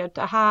 jag ska lägga ut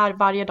det här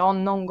varje dag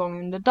någon gång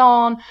under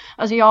dagen.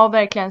 Alltså jag har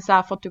verkligen så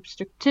här fått upp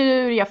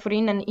struktur, jag får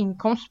in en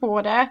inkomst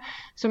på det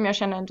som jag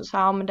känner ändå så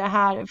här, men det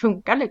här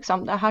funkar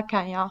liksom, det här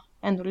kan jag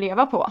ändå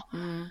leva på.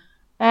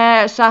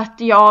 Så att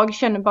jag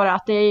känner bara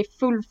att det är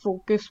full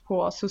fokus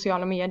på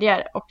sociala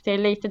medier, och det är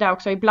lite där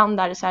också, ibland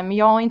är det så här, men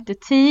jag har inte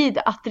tid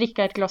att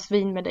dricka ett glas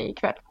vin med dig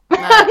ikväll.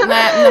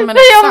 Nej, men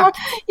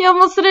jag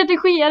måste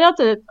redigera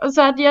typ,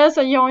 så att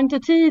jag har inte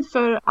tid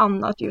för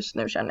annat just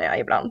nu, känner jag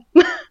ibland.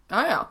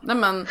 Ja, nej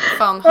men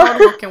fan,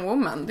 hardworking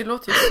woman, det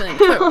låter ju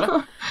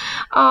svinkul.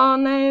 Ja,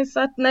 nej, så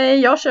att nej,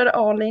 jag kör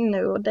all in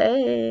nu, och det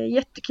är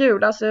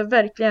jättekul, alltså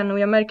verkligen, och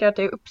jag märker att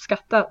det är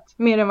uppskattat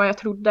mer än vad jag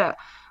trodde.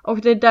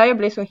 Och det är där jag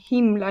blir så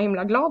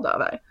himla glad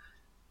över.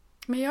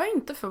 Men jag är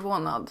inte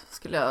förvånad,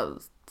 skulle jag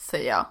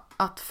säga,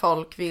 att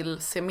folk vill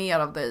se mer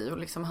av dig och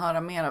liksom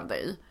höra mer av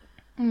dig.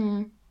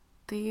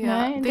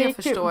 Det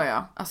förstår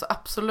jag, alltså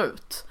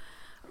absolut.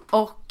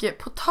 Och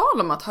på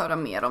tal om att höra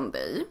mer om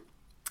dig,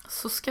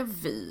 så ska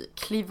vi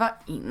kliva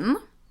in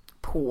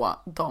på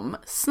de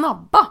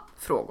snabba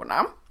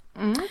frågorna.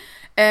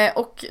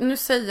 Och nu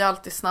säger jag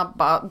alltid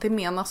snabba, det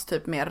menas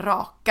typ mer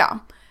raka.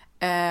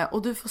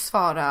 Och du får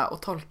svara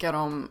och tolka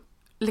dem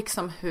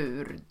liksom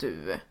hur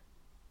du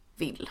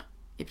vill,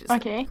 i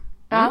princip. Okej,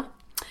 ja.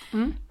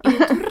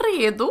 Är du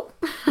redo?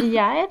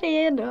 Jag är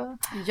redo.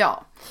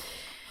 Ja.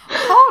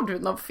 Har du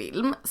någon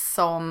film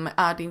som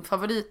är din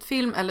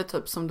favoritfilm, eller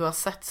typ som du har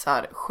sett så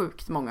här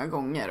sjukt många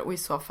gånger, och i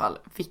så fall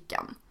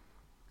vilken?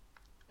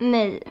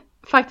 Nej,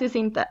 faktiskt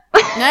inte.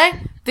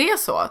 Nej, det är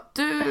så.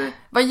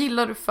 Vad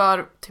gillar du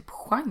för typ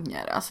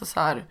genre? Alltså så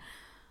här.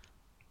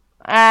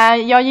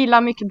 Jag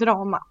gillar mycket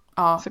drama.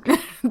 Ja,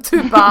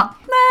 du bara,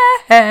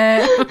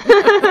 nej.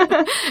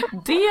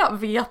 Det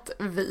vet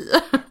vi.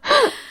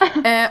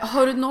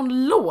 Har du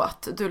någon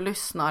låt du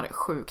lyssnar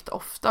sjukt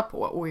ofta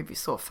på, och i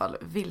så fall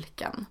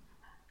vilken?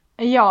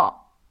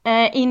 Ja,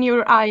 In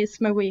Your Eyes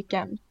med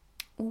Weekend.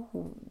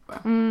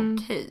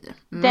 Okej.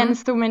 Den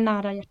stod mig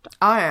nära hjärtat.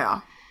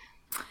 Ja.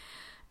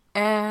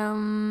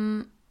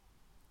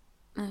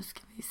 Nu ska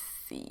vi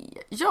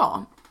se.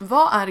 Ja,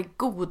 vad är det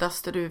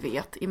godaste du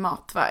vet i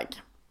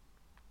matväg?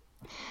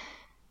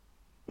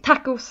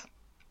 Tacos.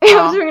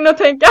 Jag var tvungen att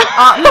tänka.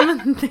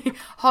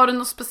 Har du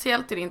något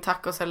speciellt i din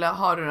tacos, eller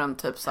har du den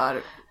typ så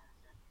här?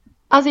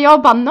 Alltså jag har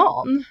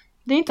banan.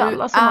 Det är inte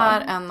alla som har.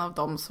 Du är en av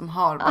dem som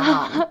har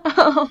banan.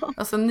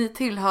 Alltså ni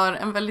tillhör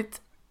en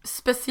väldigt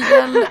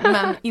speciell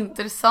men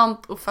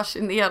intressant och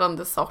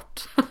fascinerande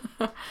sort.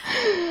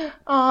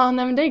 Nej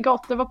men det är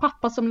gott. Det var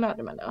pappa som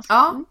lärde mig det. Alltså.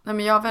 Ja, nej,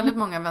 men jag har väldigt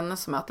många vänner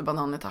som äter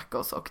banan i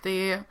tacos,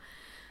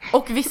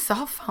 och vissa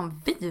har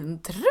fan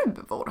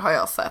vindruvor, har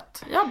jag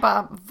sett. Jag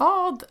bara,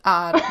 vad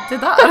är det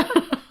där?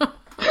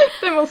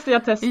 Det måste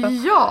jag testa.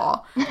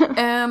 Ja,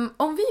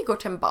 om vi går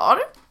till en bar,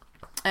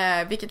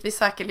 vilket vi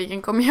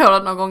säkerligen kommer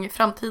göra någon gång i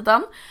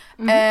framtiden,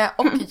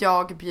 och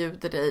jag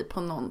bjuder dig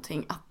på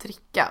någonting att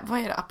dricka. Vad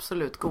är det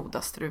absolut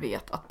godaste du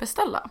vet att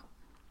beställa?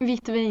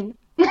 Vitt vin.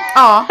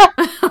 Ja,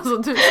 alltså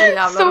du är så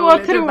jävla så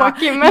rolig.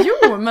 tråkig, men...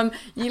 Jo, men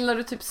gillar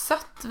du typ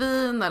sött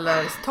vin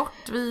eller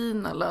torrt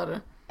vin eller...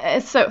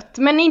 Sött,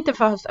 men inte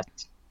för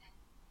sött.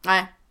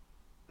 Nej.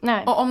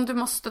 Nej. Och om du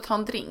måste ta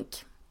en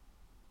drink?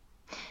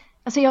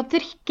 Alltså jag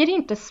dricker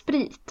inte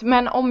sprit,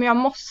 men om jag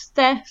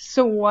måste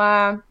så...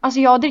 Alltså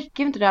jag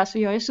dricker inte det, så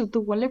jag är så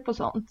dålig på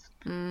sånt.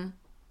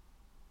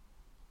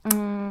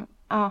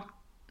 Ja.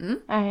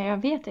 Nej,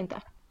 jag vet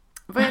inte.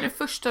 Vad är det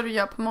första du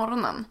gör på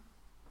morgonen?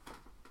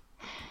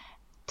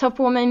 Ta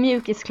på mig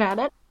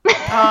mjukiskläder.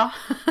 Ja,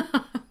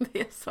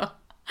 det är så.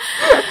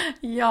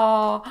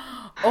 Ja,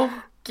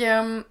 och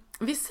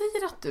vi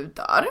säger att du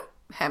dör,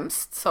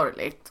 hemskt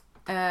sorgligt,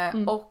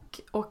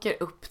 och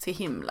åker upp till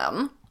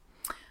himlen.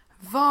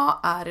 Vad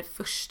är det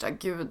första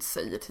Gud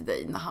säger till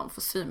dig när han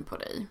får syn på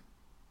dig?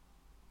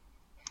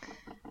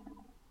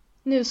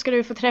 Nu ska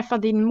du få träffa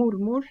din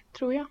mormor,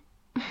 tror jag.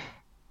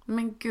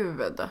 Men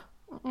gud.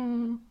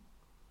 Mm.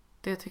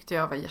 Det tyckte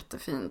jag var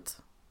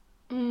jättefint.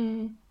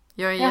 Mm.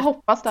 Jag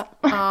hoppas det.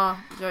 Ja,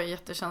 jag är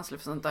jättekänslig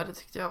för sånt där. Det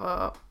tyckte jag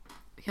var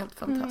helt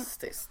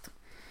fantastiskt.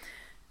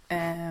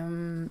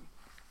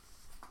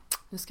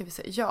 Nu ska vi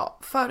se. Ja,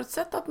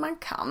 förutsatt att man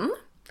kan.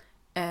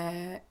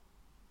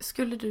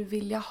 Skulle du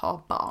vilja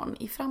ha barn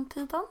i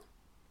framtiden?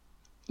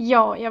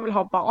 Ja, jag vill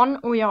ha barn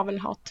och jag vill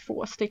ha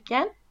 2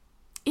 stycken.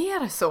 Är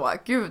det så?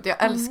 Gud,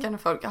 jag älskar när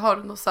folk har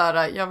något så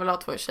här, jag vill ha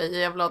 2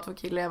 tjejer, jag vill ha 2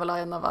 killar, jag vill ha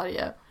en av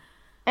varje.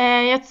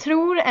 Jag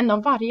tror en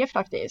av varje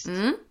faktiskt.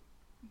 Mm.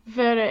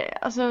 För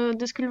alltså,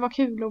 det skulle vara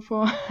kul att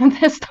få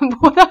testa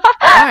båda.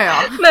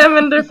 Ja. Nej,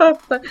 men du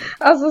fattar.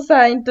 Alltså så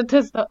här, inte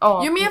testa.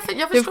 Jo, men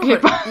jag förstår.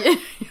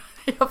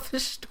 Jag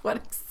förstår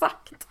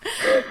exakt.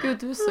 Gud,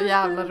 du är så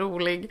jävla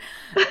rolig.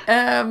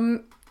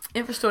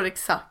 Jag förstår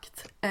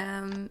exakt.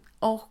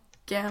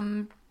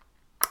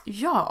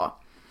 Ja.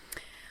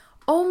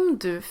 Om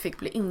du fick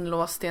bli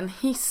inlåst i en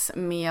hiss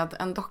med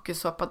en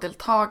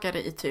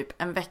dokusåpadeltagare i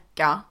typ en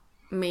vecka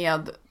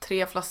med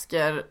 10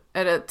 flaskor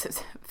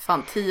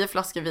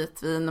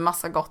vitvin,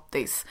 massa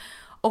gottis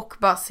och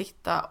bara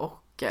sitta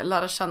och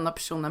lära känna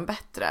personen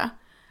bättre.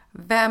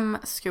 Vem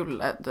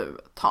skulle du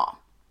ta?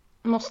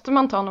 Måste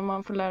man ta när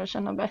man får lära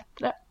känna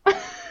bättre?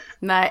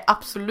 Nej,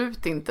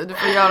 absolut inte. Du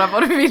får göra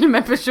vad du vill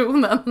med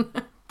personen.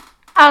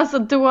 Alltså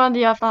då hade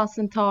jag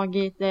fasen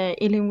tagit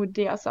Elin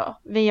Woody alltså.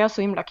 Vi har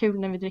så himla kul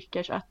när vi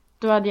dricker så att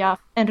då hade jag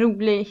en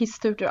rolig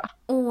historia tror jag.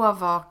 Åh,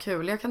 vad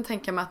kul. Jag kan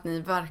tänka mig att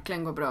ni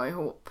verkligen går bra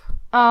ihop.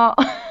 Ja.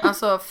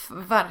 Alltså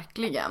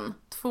verkligen.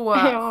 2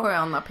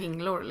 sköna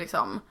pinglor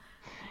liksom.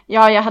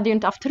 Ja, jag hade ju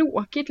inte haft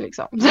tråkigt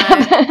liksom.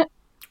 Nej.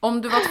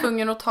 Om du var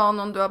tvungen att ta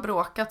någon du har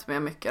bråkat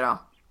med mycket då?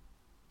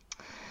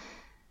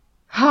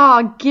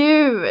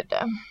 Gud.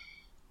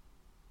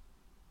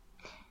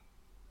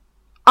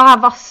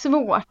 Vad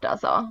svårt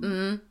alltså.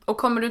 Och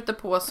kommer du inte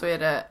på så är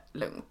det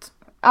lugnt.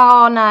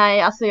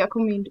 Nej, alltså jag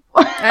kommer inte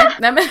på.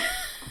 Nej men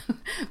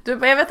du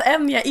bara, jag vet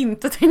en jag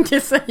inte tänker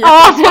säga.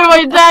 Det var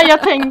ju där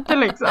jag tänkte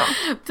liksom.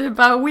 Du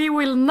bara, we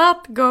will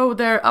not go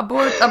there,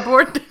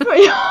 abort.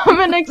 Ja,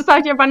 men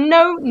exakt, jag bara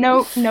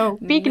no,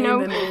 big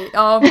no. Nej.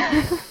 Ja.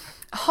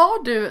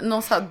 Har du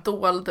någon så här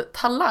dold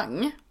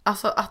talang?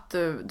 Alltså att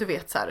du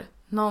vet så här,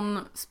 någon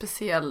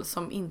speciell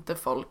som inte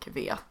folk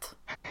vet?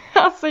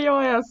 Alltså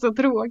jag är så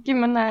tråkig,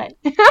 men nej.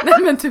 Nej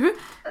men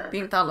det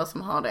är inte alla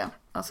som har det.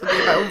 Alltså det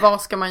är bara, och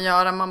vad ska man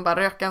göra? Man bara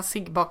röka en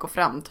cigg bak och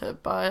fram typ.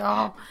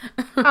 Ja.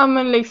 Ja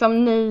men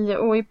liksom ni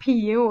och i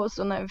PO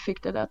så när vi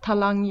fick det där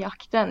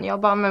talangjakten. Jag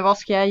bara, men vad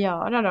ska jag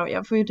göra då?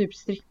 Jag får ju typ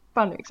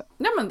strippa liksom.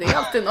 Nej men det är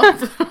alltid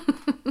något.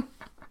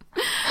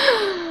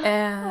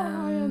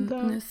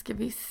 Nu ska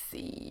vi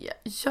se.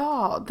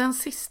 Ja, den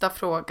sista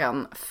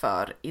frågan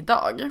för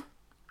idag.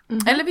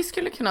 Eller vi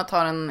skulle kunna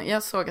ta den,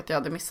 jag såg att jag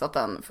hade missat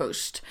den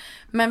först.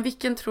 Men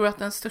vilken tror du att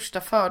den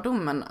största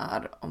fördomen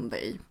är om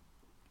dig?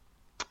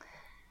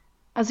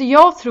 Alltså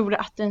jag tror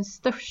att den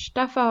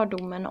största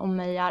fördomen om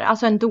mig är,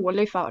 alltså en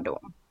dålig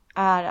fördom,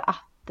 är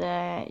att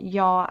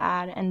jag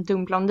är en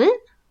dum blondin.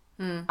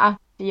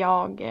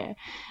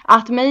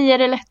 Att mig är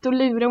det lätt att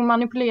lura och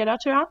manipulera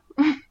tror jag.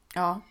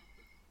 Ja.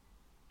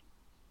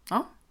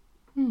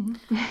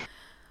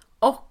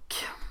 Och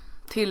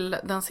till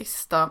den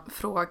sista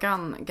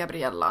frågan,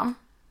 Gabriella.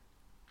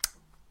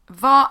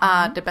 Vad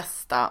är det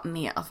bästa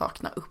med att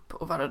vakna upp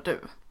och vara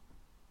du?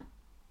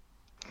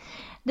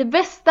 Det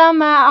bästa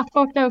med att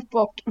vakna upp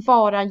och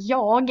vara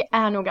jag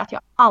är nog att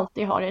jag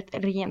alltid har ett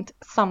rent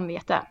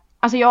samvete.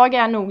 Alltså jag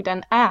är nog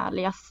den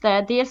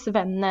ärligaste, dels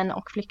vännen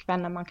och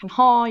flickvännen man kan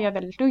ha. Jag är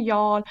väldigt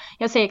lojal,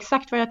 jag säger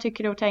exakt vad jag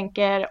tycker och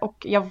tänker och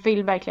jag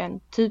vill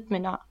verkligen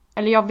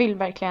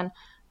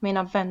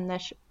mina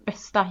vänners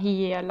bästa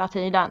hela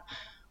tiden.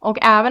 Och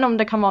även om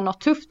det kan vara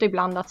något tufft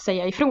ibland att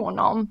säga ifrån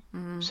om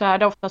så är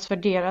det oftast för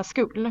deras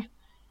skull.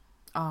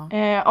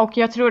 Och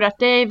jag tror att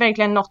det är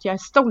verkligen något jag är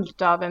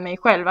stolt över mig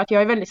själv. Att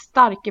jag är väldigt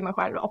stark i mig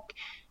själv. Och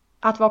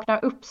att vakna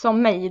upp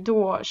som mig,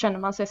 då känner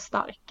man sig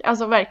stark.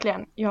 Alltså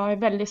verkligen, jag är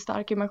väldigt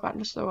stark i mig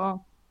själv.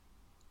 Så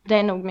det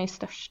är nog min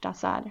största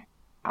så här.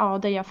 Ja,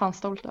 det är jag fan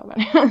stolt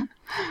över.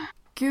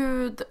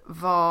 Gud,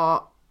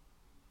 vad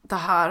det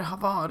här har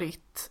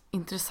varit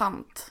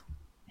intressant.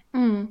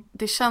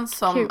 Det känns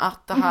som Kul.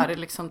 att det här är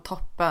liksom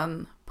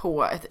toppen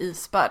på ett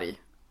isberg.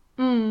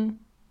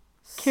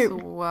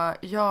 Kul. Så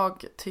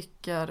jag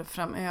tycker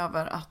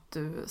framöver att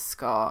du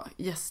ska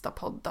gästa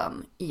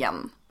podden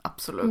igen.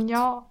 Absolut.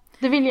 Ja,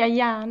 det vill jag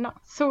gärna.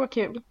 Så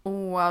kul.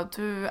 Och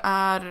du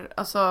är,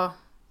 alltså,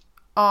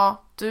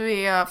 ja, du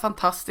är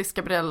fantastisk,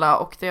 Gabriella.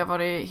 Och det har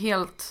varit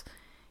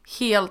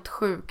helt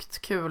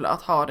sjukt kul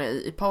att ha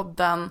dig i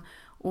podden.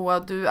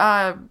 Och du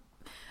är,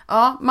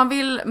 ja,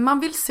 man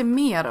vill se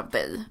mer av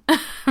dig.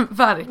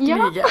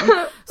 Verkligen. Ja,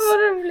 vad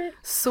roligt.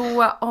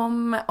 Så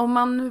om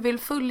man nu vill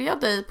följa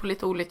dig på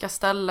lite olika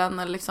ställen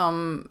eller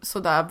liksom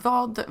sådär,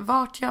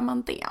 vart gör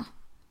man det?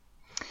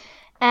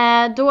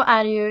 Då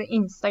är ju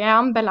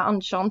Instagram Bella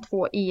Andersson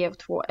 2 E och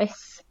 2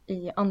 S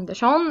i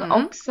Andersson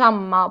och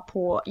samma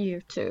på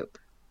YouTube.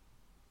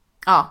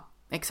 Ja,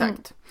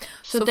 exakt.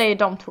 Så det är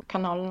de 2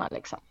 kanalerna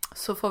liksom.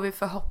 Så får vi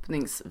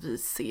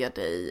förhoppningsvis se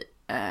dig,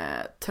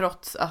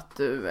 trots att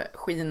du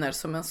skiner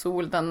som en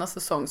sol denna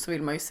säsong, så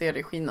vill man ju se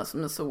dig skina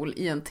som en sol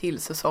i en till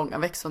säsong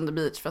av Ex on the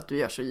Beach, för att du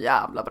gör så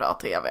jävla bra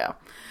tv.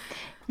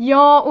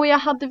 Ja, och jag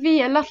hade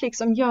velat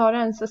liksom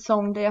göra en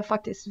säsong där jag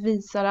faktiskt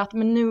visar att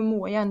men nu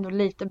mår jag ändå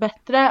lite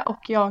bättre,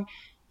 och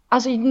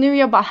nu är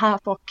jag bara här för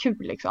att ha kul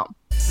liksom.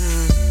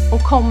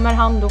 Och kommer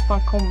han då få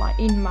komma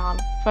in med han,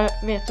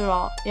 för vet du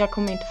vad, jag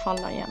kommer inte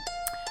falla igen.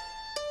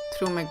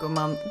 Tro mig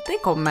gumman, det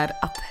kommer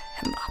att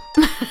hända.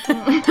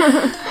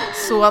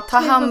 Så ta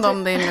hand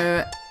om dig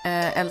nu,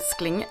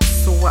 älskling,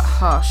 så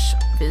hörs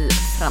vi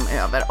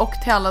framöver. Och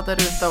till alla där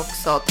ute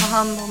också, ta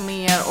hand om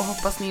er och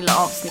hoppas ni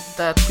gillar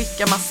avsnittet.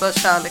 Skicka massa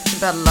kärlek till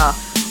Bella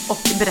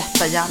och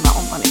berätta gärna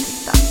om vad ni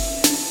tyckte.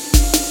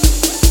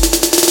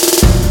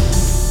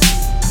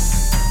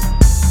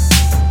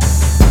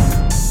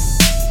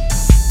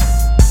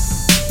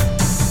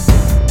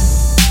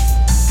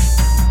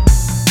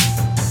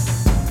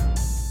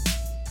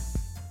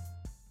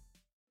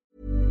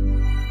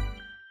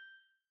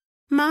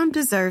 Mom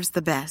deserves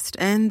the best,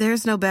 and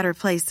there's no better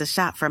place to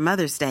shop for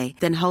Mother's Day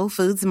than Whole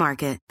Foods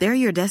Market. They're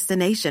your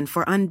destination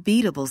for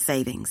unbeatable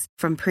savings,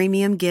 from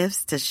premium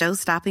gifts to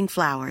show-stopping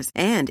flowers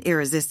and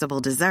irresistible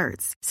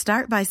desserts.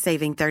 Start by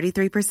saving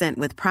 33%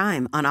 with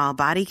Prime on all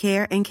body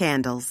care and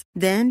candles.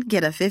 Then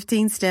get a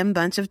 15-stem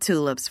bunch of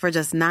tulips for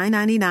just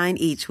 $9.99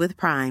 each with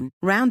Prime.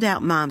 Round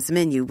out Mom's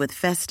menu with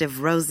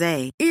festive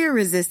rosé,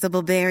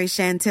 irresistible berry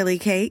chantilly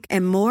cake,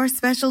 and more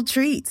special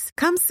treats.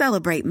 Come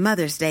celebrate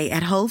Mother's Day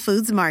at Whole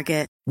Foods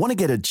Market. Want to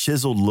get a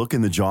chiseled look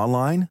in the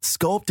jawline?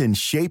 Sculpt and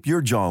shape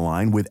your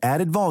jawline with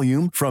added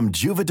volume from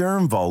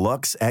Juvederm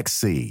Volux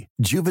XC.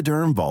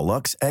 Juvederm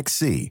Volux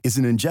XC is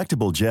an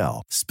injectable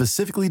gel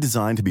specifically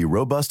designed to be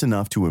robust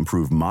enough to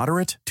improve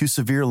moderate to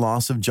severe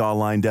loss of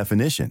jawline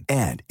definition.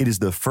 And it is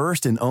the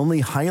first and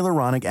only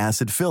hyaluronic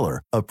acid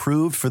filler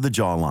approved for the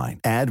jawline.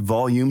 Add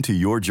volume to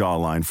your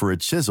jawline for a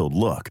chiseled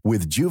look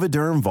with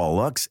Juvederm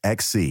Volux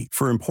XC.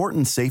 For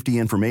important safety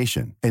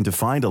information and to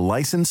find a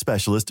licensed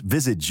specialist,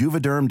 visit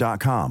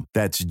Juvederm.com.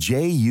 That's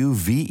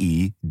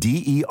Juvederm.com.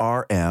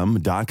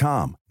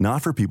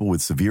 Not for people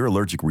with severe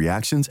allergic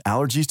reactions,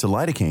 allergies to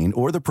lidocaine,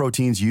 or the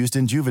proteins used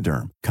in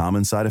Juvederm.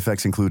 Common side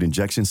effects include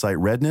injection site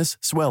redness,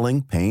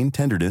 swelling, pain,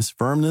 tenderness,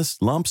 firmness,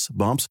 lumps,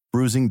 bumps,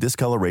 bruising,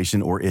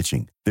 discoloration, or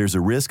itching. There's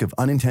a risk of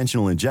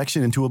unintentional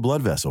injection into a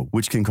blood vessel,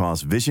 which can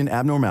cause vision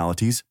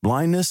abnormalities,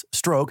 blindness,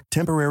 stroke,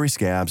 temporary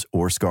scabs,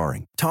 or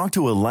scarring. Talk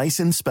to a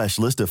licensed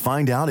specialist to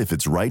find out if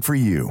it's right for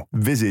you.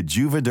 Visit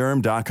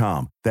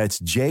Juvederm.com. That's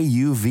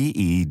Juvederm.com.